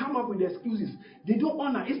 You come up with excuses. They don't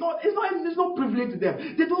honor. It's not privilege to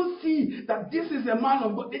them. They don't see that this is a man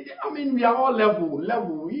of God. We are all level.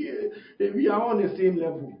 We are on the same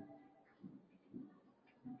level.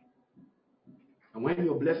 And when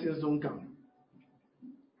your blessings don't come,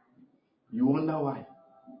 you wonder why.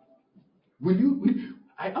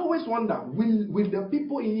 I always wonder, will the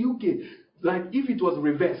people in UK, like if it was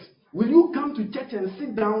reversed, will you come to church and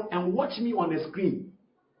sit down and watch me on a screen?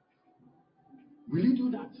 Will you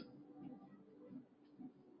do that?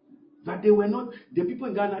 That they were not, the people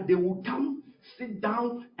in Ghana, they will come, sit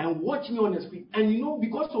down and watch me on the screen. And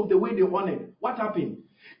because of the way they honored, what happened?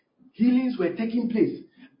 Healings were taking place.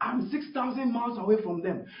 I'm 6,000 miles away from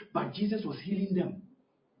them, but Jesus was healing them.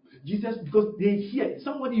 Jesus, because they hear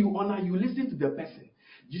somebody you honor, you listen to the person.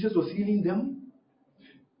 Jesus was healing them.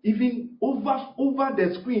 Even over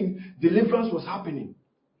the screen, deliverance was happening.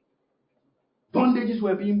 Bondages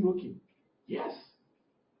were being broken. Yes.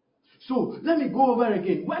 So let me go over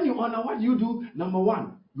again. When you honor, what do you do? Number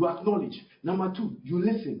one, you acknowledge. Number two, you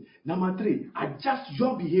listen. Number three, adjust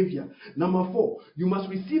your behavior. Number four, you must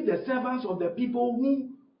receive the servants of the people who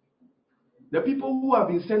have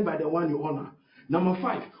been sent by the one you honor. Number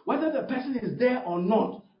five, whether the person is there or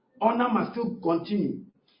not, honor must still continue.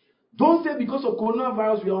 Don't say because of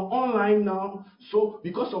coronavirus we are online now, so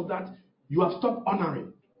because of that you have stopped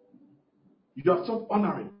honoring. You have stopped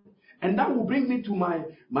honoring. And that will bring me to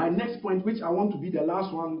my next point, which I want to be the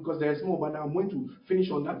last one because there is more, but I'm going to finish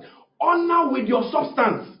on that. Honor with your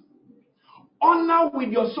substance. Honor with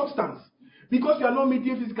your substance. Because you are not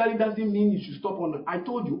meeting physically doesn't mean you should stop honor. I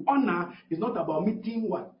told you, honor is not about meeting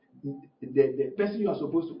what? The person you are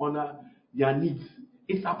supposed to honor, their needs.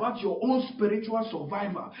 It's about your own spiritual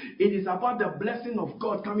survival. It is about the blessing of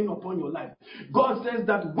God coming upon your life. God says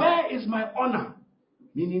that where is my honor?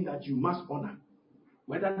 Meaning that you must honor,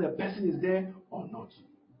 whether the person is there or not.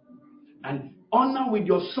 And honor with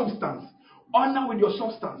your substance. Honor with your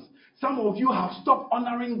substance. Some of you have stopped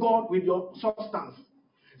honoring God with your substance.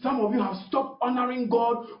 Some of you have stopped honoring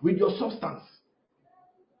God with your substance.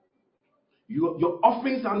 Your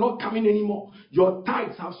offerings are not coming anymore. Your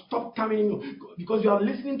tithes have stopped coming anymore because you are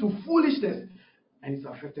listening to foolishness and it's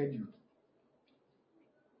affected you.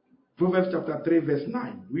 Proverbs chapter 3 verse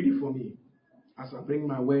 9. Read it for me as I bring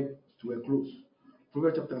my word to a close.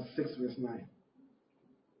 Proverbs chapter 6 verse 9.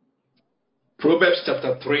 Proverbs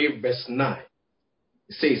chapter 3 verse 9.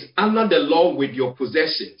 It says, honor the Lord with your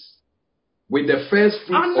possessions, with the first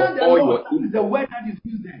fruit honor of all Lord. your... That is the word that is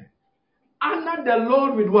used there. Honor the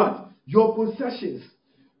Lord with what? Your possessions.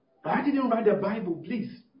 But I didn't write the Bible,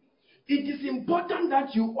 please. It is important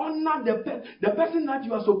that you honor the person that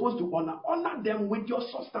you are supposed to honor. Honor them with your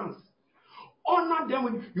substance. Honor them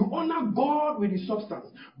with, you honor God with his substance.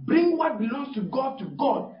 Bring what belongs to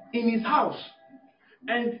God in his house.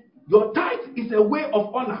 And your tithe is a way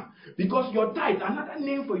of honor. Because your tithe, another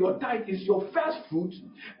name for your tithe is your first fruit.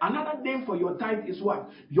 Another name for your tithe is what?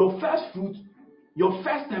 Your first fruit, your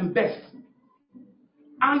first and best.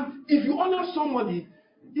 And if you honor somebody,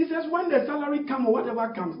 he says when the salary comes or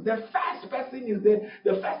whatever comes, the first person is there.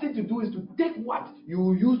 The first thing to do is to take what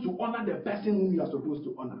you use to honor the person whom you are supposed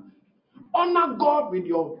to honor. Honor God with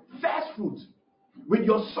your first fruit, with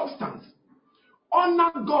your substance.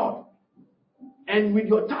 Honor God. And with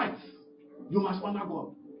your tithes, you must honor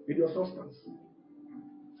God with your substance.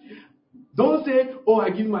 Don't say, oh, I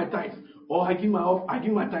give my tithes, or I give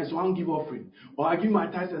my tithes, so I don't give offering, or I give my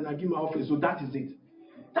tithes and I give my offering, so that is it.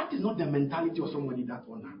 That is not the mentality of somebody that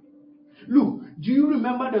honor. Look, do you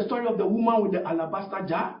remember the story of the woman with the alabaster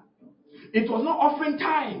jar? It was not offering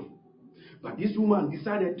time, but this woman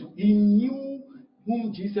decided to. He knew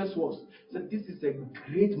whom Jesus was. He said, this is a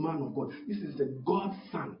great man of God. This is a God's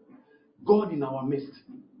son. God in our midst.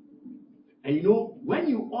 And when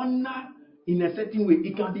you honor in a certain way,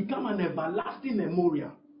 it can become an everlasting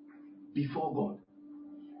memorial before God.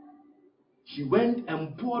 She went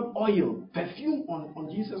and poured oil, perfume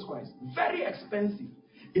on Jesus Christ. Very expensive.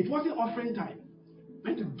 It wasn't offering time.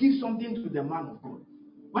 Meant to give something to the man of God.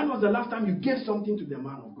 When was the last time you gave something to the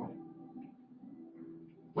man of God?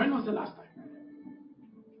 When was the last time?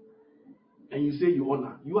 And you say you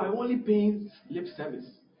honor. You are only paying lip service.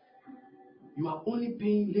 You are only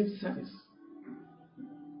paying lip service.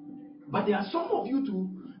 But there are some of you too,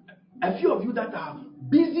 a few of you that are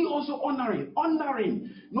busy also honoring.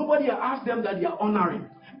 Nobody has asked them that they are honoring.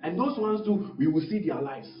 And those ones too, we will see their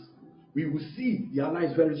lives. We will see their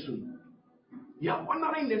lives very soon. They are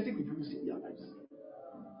honoring the sick, we will see their lives.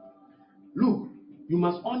 Look, you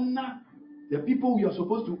must honor the people you are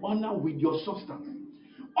supposed to honor with your substance.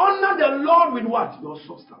 Honor the Lord with what? Your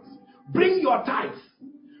substance. Bring your tithes.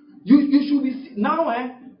 You should be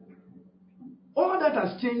now. All that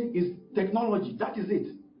has changed is technology. That is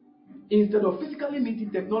it. Instead of physically meeting,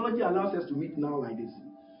 technology allows us to meet now like this.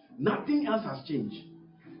 Nothing else has changed.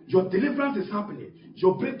 Your deliverance is happening.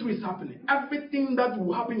 Your breakthrough is happening. Everything that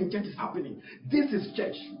will happen in church is happening. This is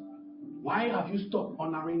church. Why have you stopped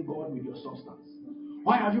honoring God with your substance?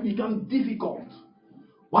 Why have you become difficult?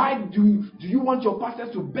 Why do you want your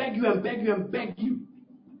pastors to beg you and beg you and beg you?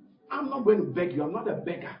 I'm not going to beg you. I'm not a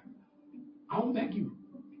beggar. I won't beg you.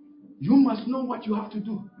 You must know what you have to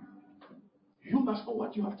do. You must know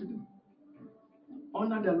what you have to do.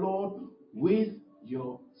 Honor the Lord with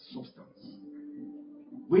your substance,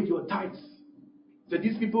 with your tithes. So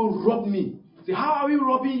these people rob me. Say, how are we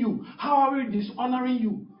robbing you? How are we dishonoring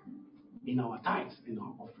you? In our tithes, in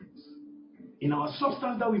our offerings, in our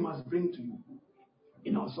substance that we must bring to you.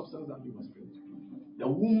 In our substance that we must bring to you. The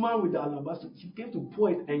woman with the alabaster, she came to pour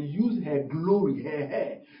it and use her glory, her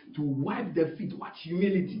hair, to wipe their feet. What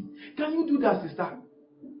humility. Can you do that, sister?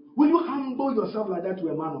 Will you humble yourself like that to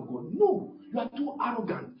a man of God? No. You are too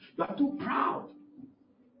arrogant. You are too proud.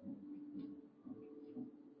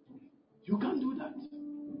 You can't do that.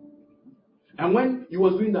 And when he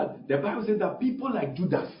was doing that, the Bible says that people like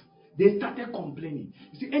Judas, they started complaining.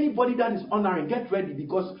 You see, anybody that is honoring, get ready,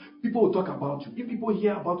 because people will talk about you. If people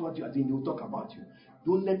hear about what you are doing, they will talk about you.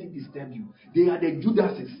 Don't let it disturb you. They are the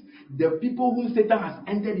Judases, the people whom Satan has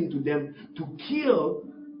entered into them to kill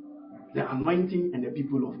the anointing and the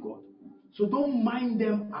people of God. So don't mind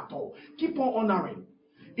them at all. Keep on honoring.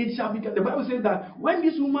 It shall be. The Bible says that when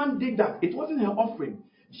this woman did that, it wasn't her offering.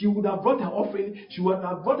 She would have brought her offering, she would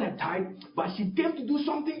have brought her tithe, but she came to do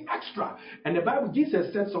something extra. And the Bible,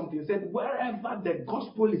 Jesus said something, said, wherever the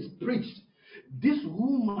gospel is preached, this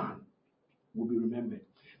woman will be remembered.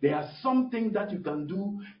 There are some things that you can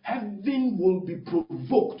do, heaven will be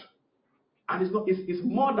provoked. And it's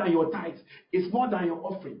more than your tithes, it's more than your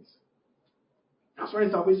offerings. That's why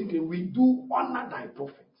it's basically we do honor thy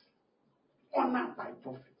prophet. Honor thy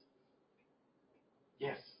prophet.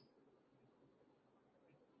 Yes.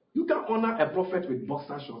 You can honor a prophet with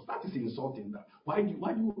boxer shorts. That is insulting. That are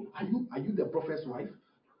you the prophet's wife?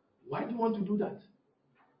 Why do you want to do that?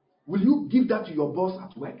 Will you give that to your boss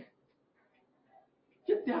at work?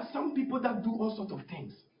 Yet there are some people that do all sorts of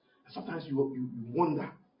things. Sometimes you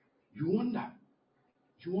wonder. You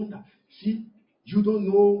wonder. See, you don't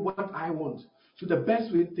know what I want. So the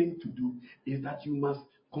best thing to do is that you must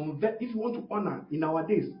convert. If you want to honor in our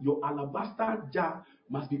days, your alabaster jar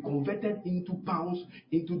must be converted into pounds,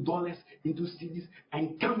 into dollars, into cedis,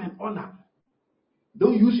 and come and honor.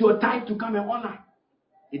 Don't use your tithe to come and honor.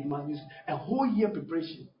 It must be a whole year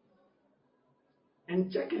preparation.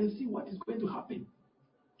 And check and see what is going to happen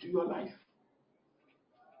to your life.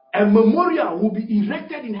 A memorial will be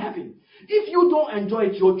erected in heaven. If you don't enjoy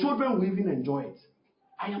it, your children will even enjoy it.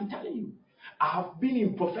 I am telling you. I have been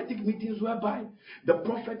in prophetic meetings whereby the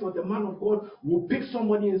prophet or the man of God will pick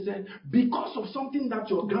somebody and say, because of something that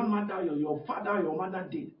your grandmother, or your father, or your mother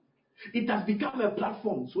did, it has become a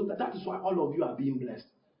platform. So that is why all of you are being blessed.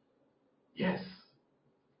 Yes.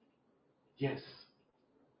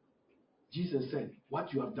 Jesus said,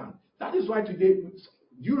 what you have done. That is why today, do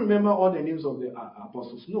you remember all the names of the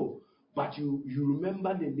apostles? No. But you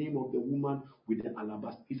remember the name of the woman with the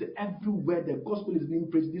alabaster. He said, everywhere the gospel is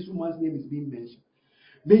being preached, this woman's name is being mentioned.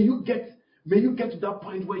 May you get to that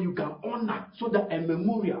point where you can honor so that a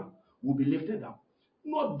memorial will be lifted up.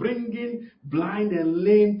 Not bringing blind and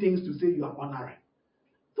lame things to say you are honoring.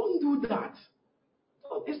 Don't do that.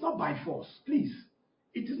 No, it's not by force. Please.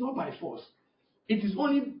 It is not by force. It is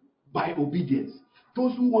only by obedience.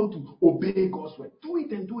 Those who want to obey God's word, do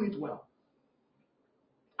it and do it well.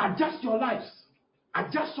 Adjust your lives.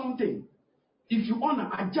 Adjust something. If you honor,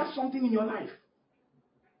 adjust something in your life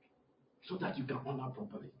so that you can honor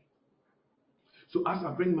properly. So as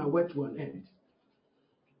I bring my word to an end,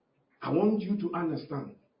 I want you to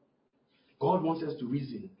understand God wants us to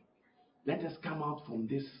reason. Let us come out from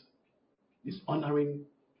this honoring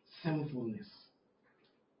sinfulness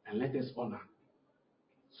and let us honor.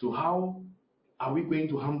 So how are we going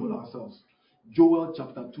to humble ourselves? Joel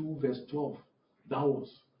chapter 2 verse 12. That was,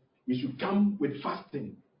 we should come with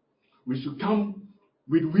fasting. We should come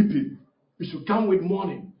with weeping. We should come with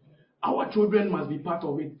mourning. Our children must be part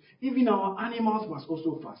of it. Even our animals must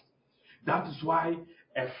also fast. That is why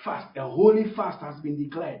a fast, a holy fast has been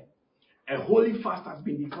declared. A holy fast has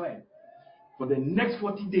been declared. For the next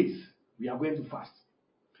 40 days, we are going to fast.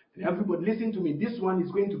 And everybody, listen to me. This one is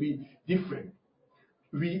going to be different.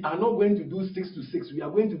 We are not going to do 6 to 6. We are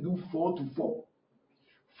going to do 4 to 4.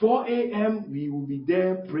 4 a.m. we will be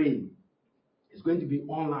there praying. It's going to be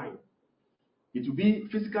online. It will be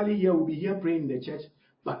physically here. We'll be here praying in the church,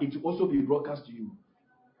 but it will also be broadcast to you.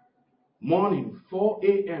 Morning, 4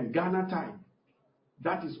 a.m. Ghana time.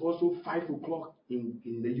 That is also 5 o'clock in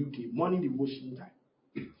the UK. Morning devotion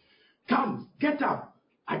time. Come, get up,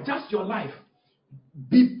 adjust your life,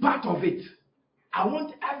 be part of it. I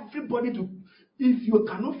want everybody to, if you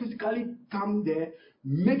cannot physically come there,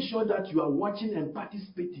 make sure that you are watching and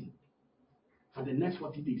participating for the next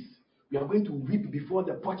 40 days. We are going to weep before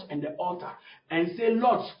the porch and the altar and say,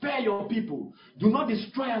 Lord, spare your people. Do not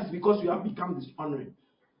destroy us because we have become dishonoring.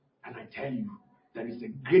 And I tell you, there is a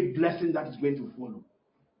great blessing that is going to follow.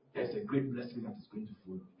 There's a great blessing that is going to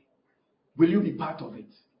follow. Will you be part of it?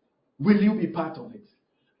 Will you be part of it?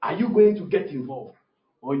 Are you going to get involved?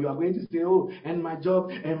 Or you are going to say, oh, and my job,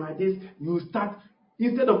 and my this. You start,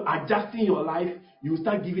 instead of adjusting your life, you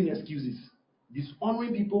start giving excuses.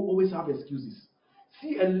 Dishonoring people always have excuses.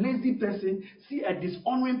 See a lazy person, see a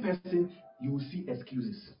dishonoring person, you will see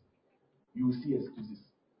excuses. You will see excuses.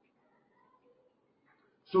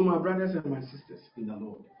 So my brothers and my sisters in the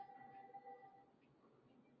Lord,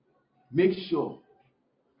 make sure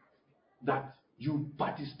that you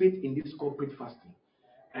participate in this corporate fasting.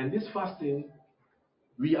 And this fasting,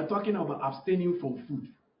 we are talking about abstaining from food.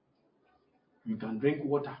 You can drink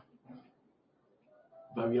water,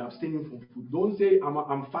 but we are abstaining from food. Don't say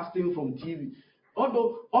I'm fasting from TV.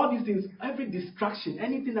 Although all these things, every distraction,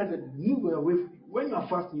 anything that move away, when you are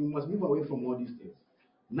fasting, you must move away from all these things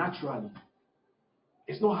naturally.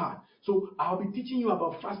 It's not hard. So I'll be teaching you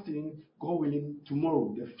about fasting, God willing,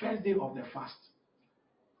 tomorrow, the first day of the fast,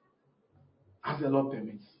 as the Lord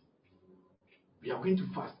permits. We are going to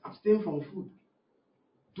fast, abstain from food.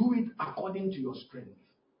 Do it according to your strength.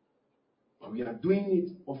 But we are doing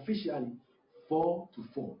it officially 4 to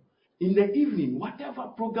 4. In the evening, whatever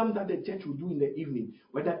program that the church will do in the evening,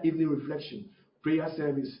 whether evening reflection, prayer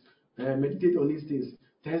service, meditate on these things,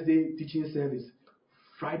 Thursday teaching service,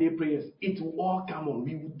 Friday prayers, it will all come on.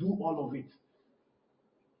 We will do all of it.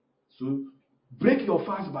 So break your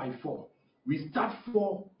fast by 4. We start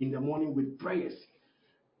 4 in the morning with prayers.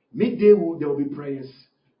 Midday there will be prayers.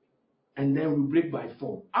 And then we break by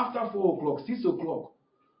 4. After 4 o'clock, 6 o'clock,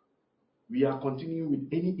 we are continuing with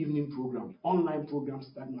any evening program. Online programs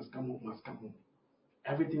that must come on.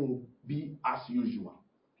 Everything will be as usual.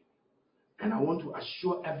 And I want to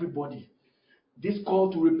assure everybody, this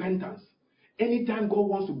call to repentance. Anytime God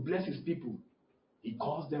wants to bless his people, he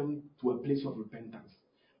calls them to a place of repentance.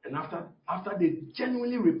 And after they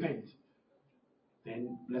genuinely repent,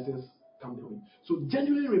 then blessings come their way. So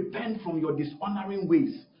genuinely repent from your dishonoring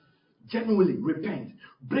ways. Genuinely repent.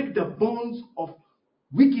 Break the bonds of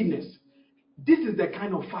wickedness. This is the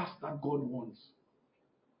kind of fast that God wants.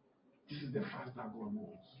 This is the fast that God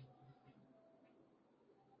wants.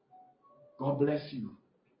 God bless you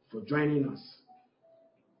for joining us.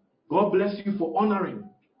 God bless you for honoring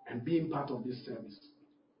and being part of this service.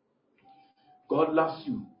 God loves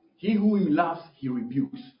you. He whom he loves, he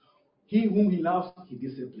rebukes. He whom he loves, he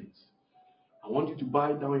disciplines. I want you to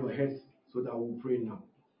bow down your heads so that we'll pray now.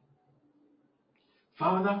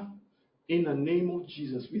 Father, in the name of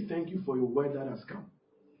Jesus, we thank you for your word that has come.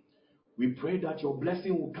 We pray that your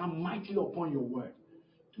blessing will come mightily upon your word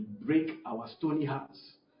to break our stony hearts.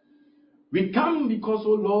 We come because,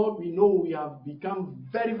 oh Lord, we know we have become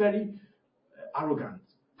very, very arrogant,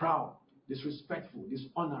 proud, disrespectful,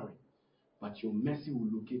 dishonoring. But your mercy will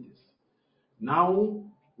locate us. Now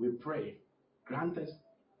we pray, grant us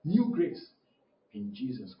new grace in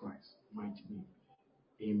Jesus Christ's mighty name.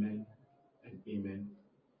 Amen and amen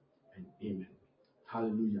and amen.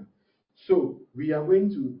 Hallelujah. So we are going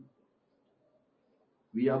to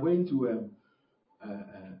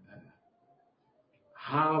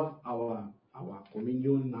have our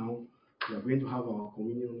communion now. We are going to have our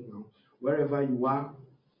communion now. Wherever you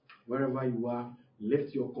are,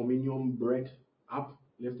 lift your communion bread up.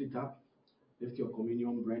 Lift it up. Lift your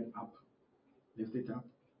communion bread up. Lift it up.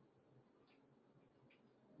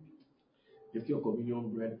 Lift your communion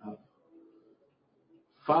bread up.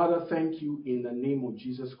 Father, thank you in the name of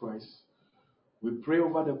Jesus Christ. We pray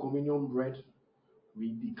over the communion bread.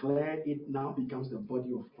 We declare it now becomes the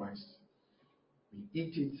body of Christ. We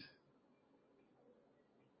eat it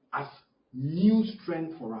as new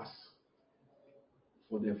strength for us.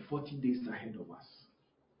 for the 40 days ahead of us.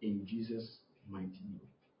 In Jesus' mighty name.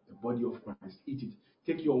 The body of Christ. Eat it.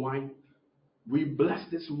 Take your wine. We bless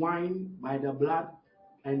this wine by the blood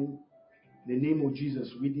and the name of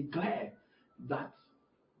Jesus. We declare that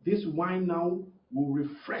this wine now will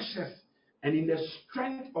refresh us. And in the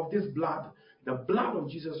strength of this blood, the blood of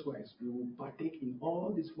Jesus Christ, we will partake in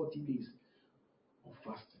all these 40 days of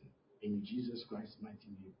fasting. In Jesus Christ's mighty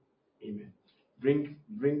name. Amen.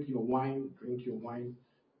 Drink your wine, drink your wine,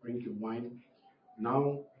 drink your wine.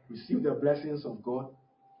 Now receive the blessings of God.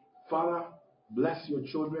 Father, bless your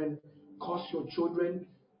children. Cause your children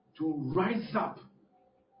to rise up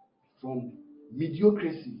from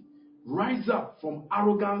mediocrity. Rise up from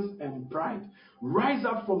arrogance and pride. Rise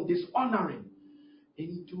up from dishonoring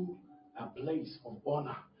into a place of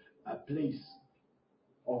honor, a place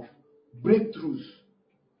of breakthroughs,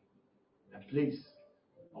 a place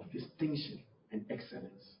of distinction and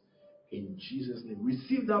excellence. In Jesus' name.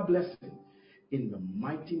 Receive that blessing in the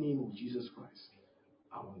mighty name of Jesus Christ,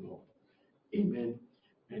 our Lord. Amen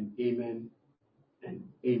and amen and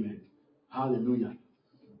amen. Hallelujah.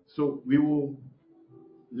 So we will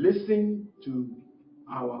listen to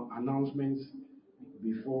our announcements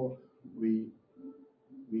before we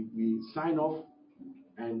sign off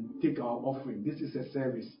and take our offering. This is a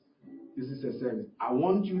service. This is a service. I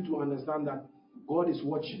want you to understand that God is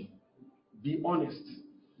watching. Be honest.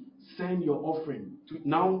 Send your offering.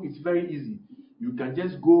 Now it's very easy. You can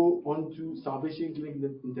just go onto Salvation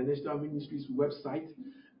Clinic International Ministries website,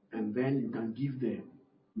 and then you can give there.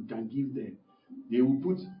 You can give there. They will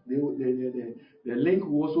put the link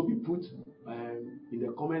will also be put in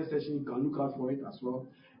the comment section. You can look out for it as well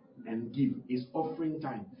and give. It's offering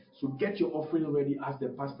time. So get your offering ready as the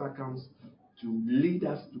pastor comes to lead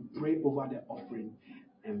us to pray over the offering,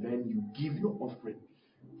 and then you give your offering.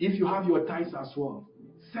 If you have your tithes as well,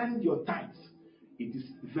 send your tithes. It is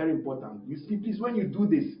very important. You see, please, when you do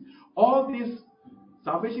this, all this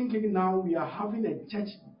Salvation Clinic now, we are having a church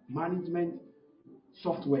management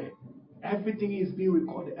software. Everything is being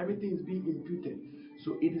recorded, everything is being imputed.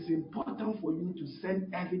 So it is important for you to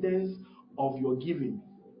send evidence of your giving.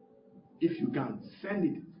 If you can, send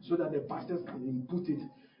it so that the pastors can input it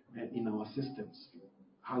in our systems.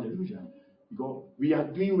 Hallelujah. Because we are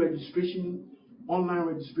doing registration, online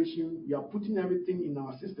registration. We are putting everything in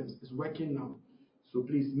our systems. It's working now. So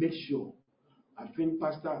please make sure. I think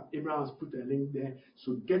Pastor Abraham has put a link there.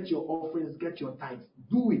 So get your offerings, get your tithes.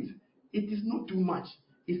 Do it. It is not too much.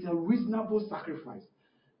 It's a reasonable sacrifice.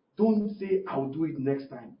 Don't say, I'll do it next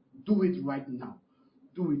time. Do it right now.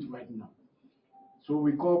 Do it right now. So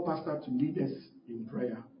we call Pastor to lead us in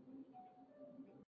prayer.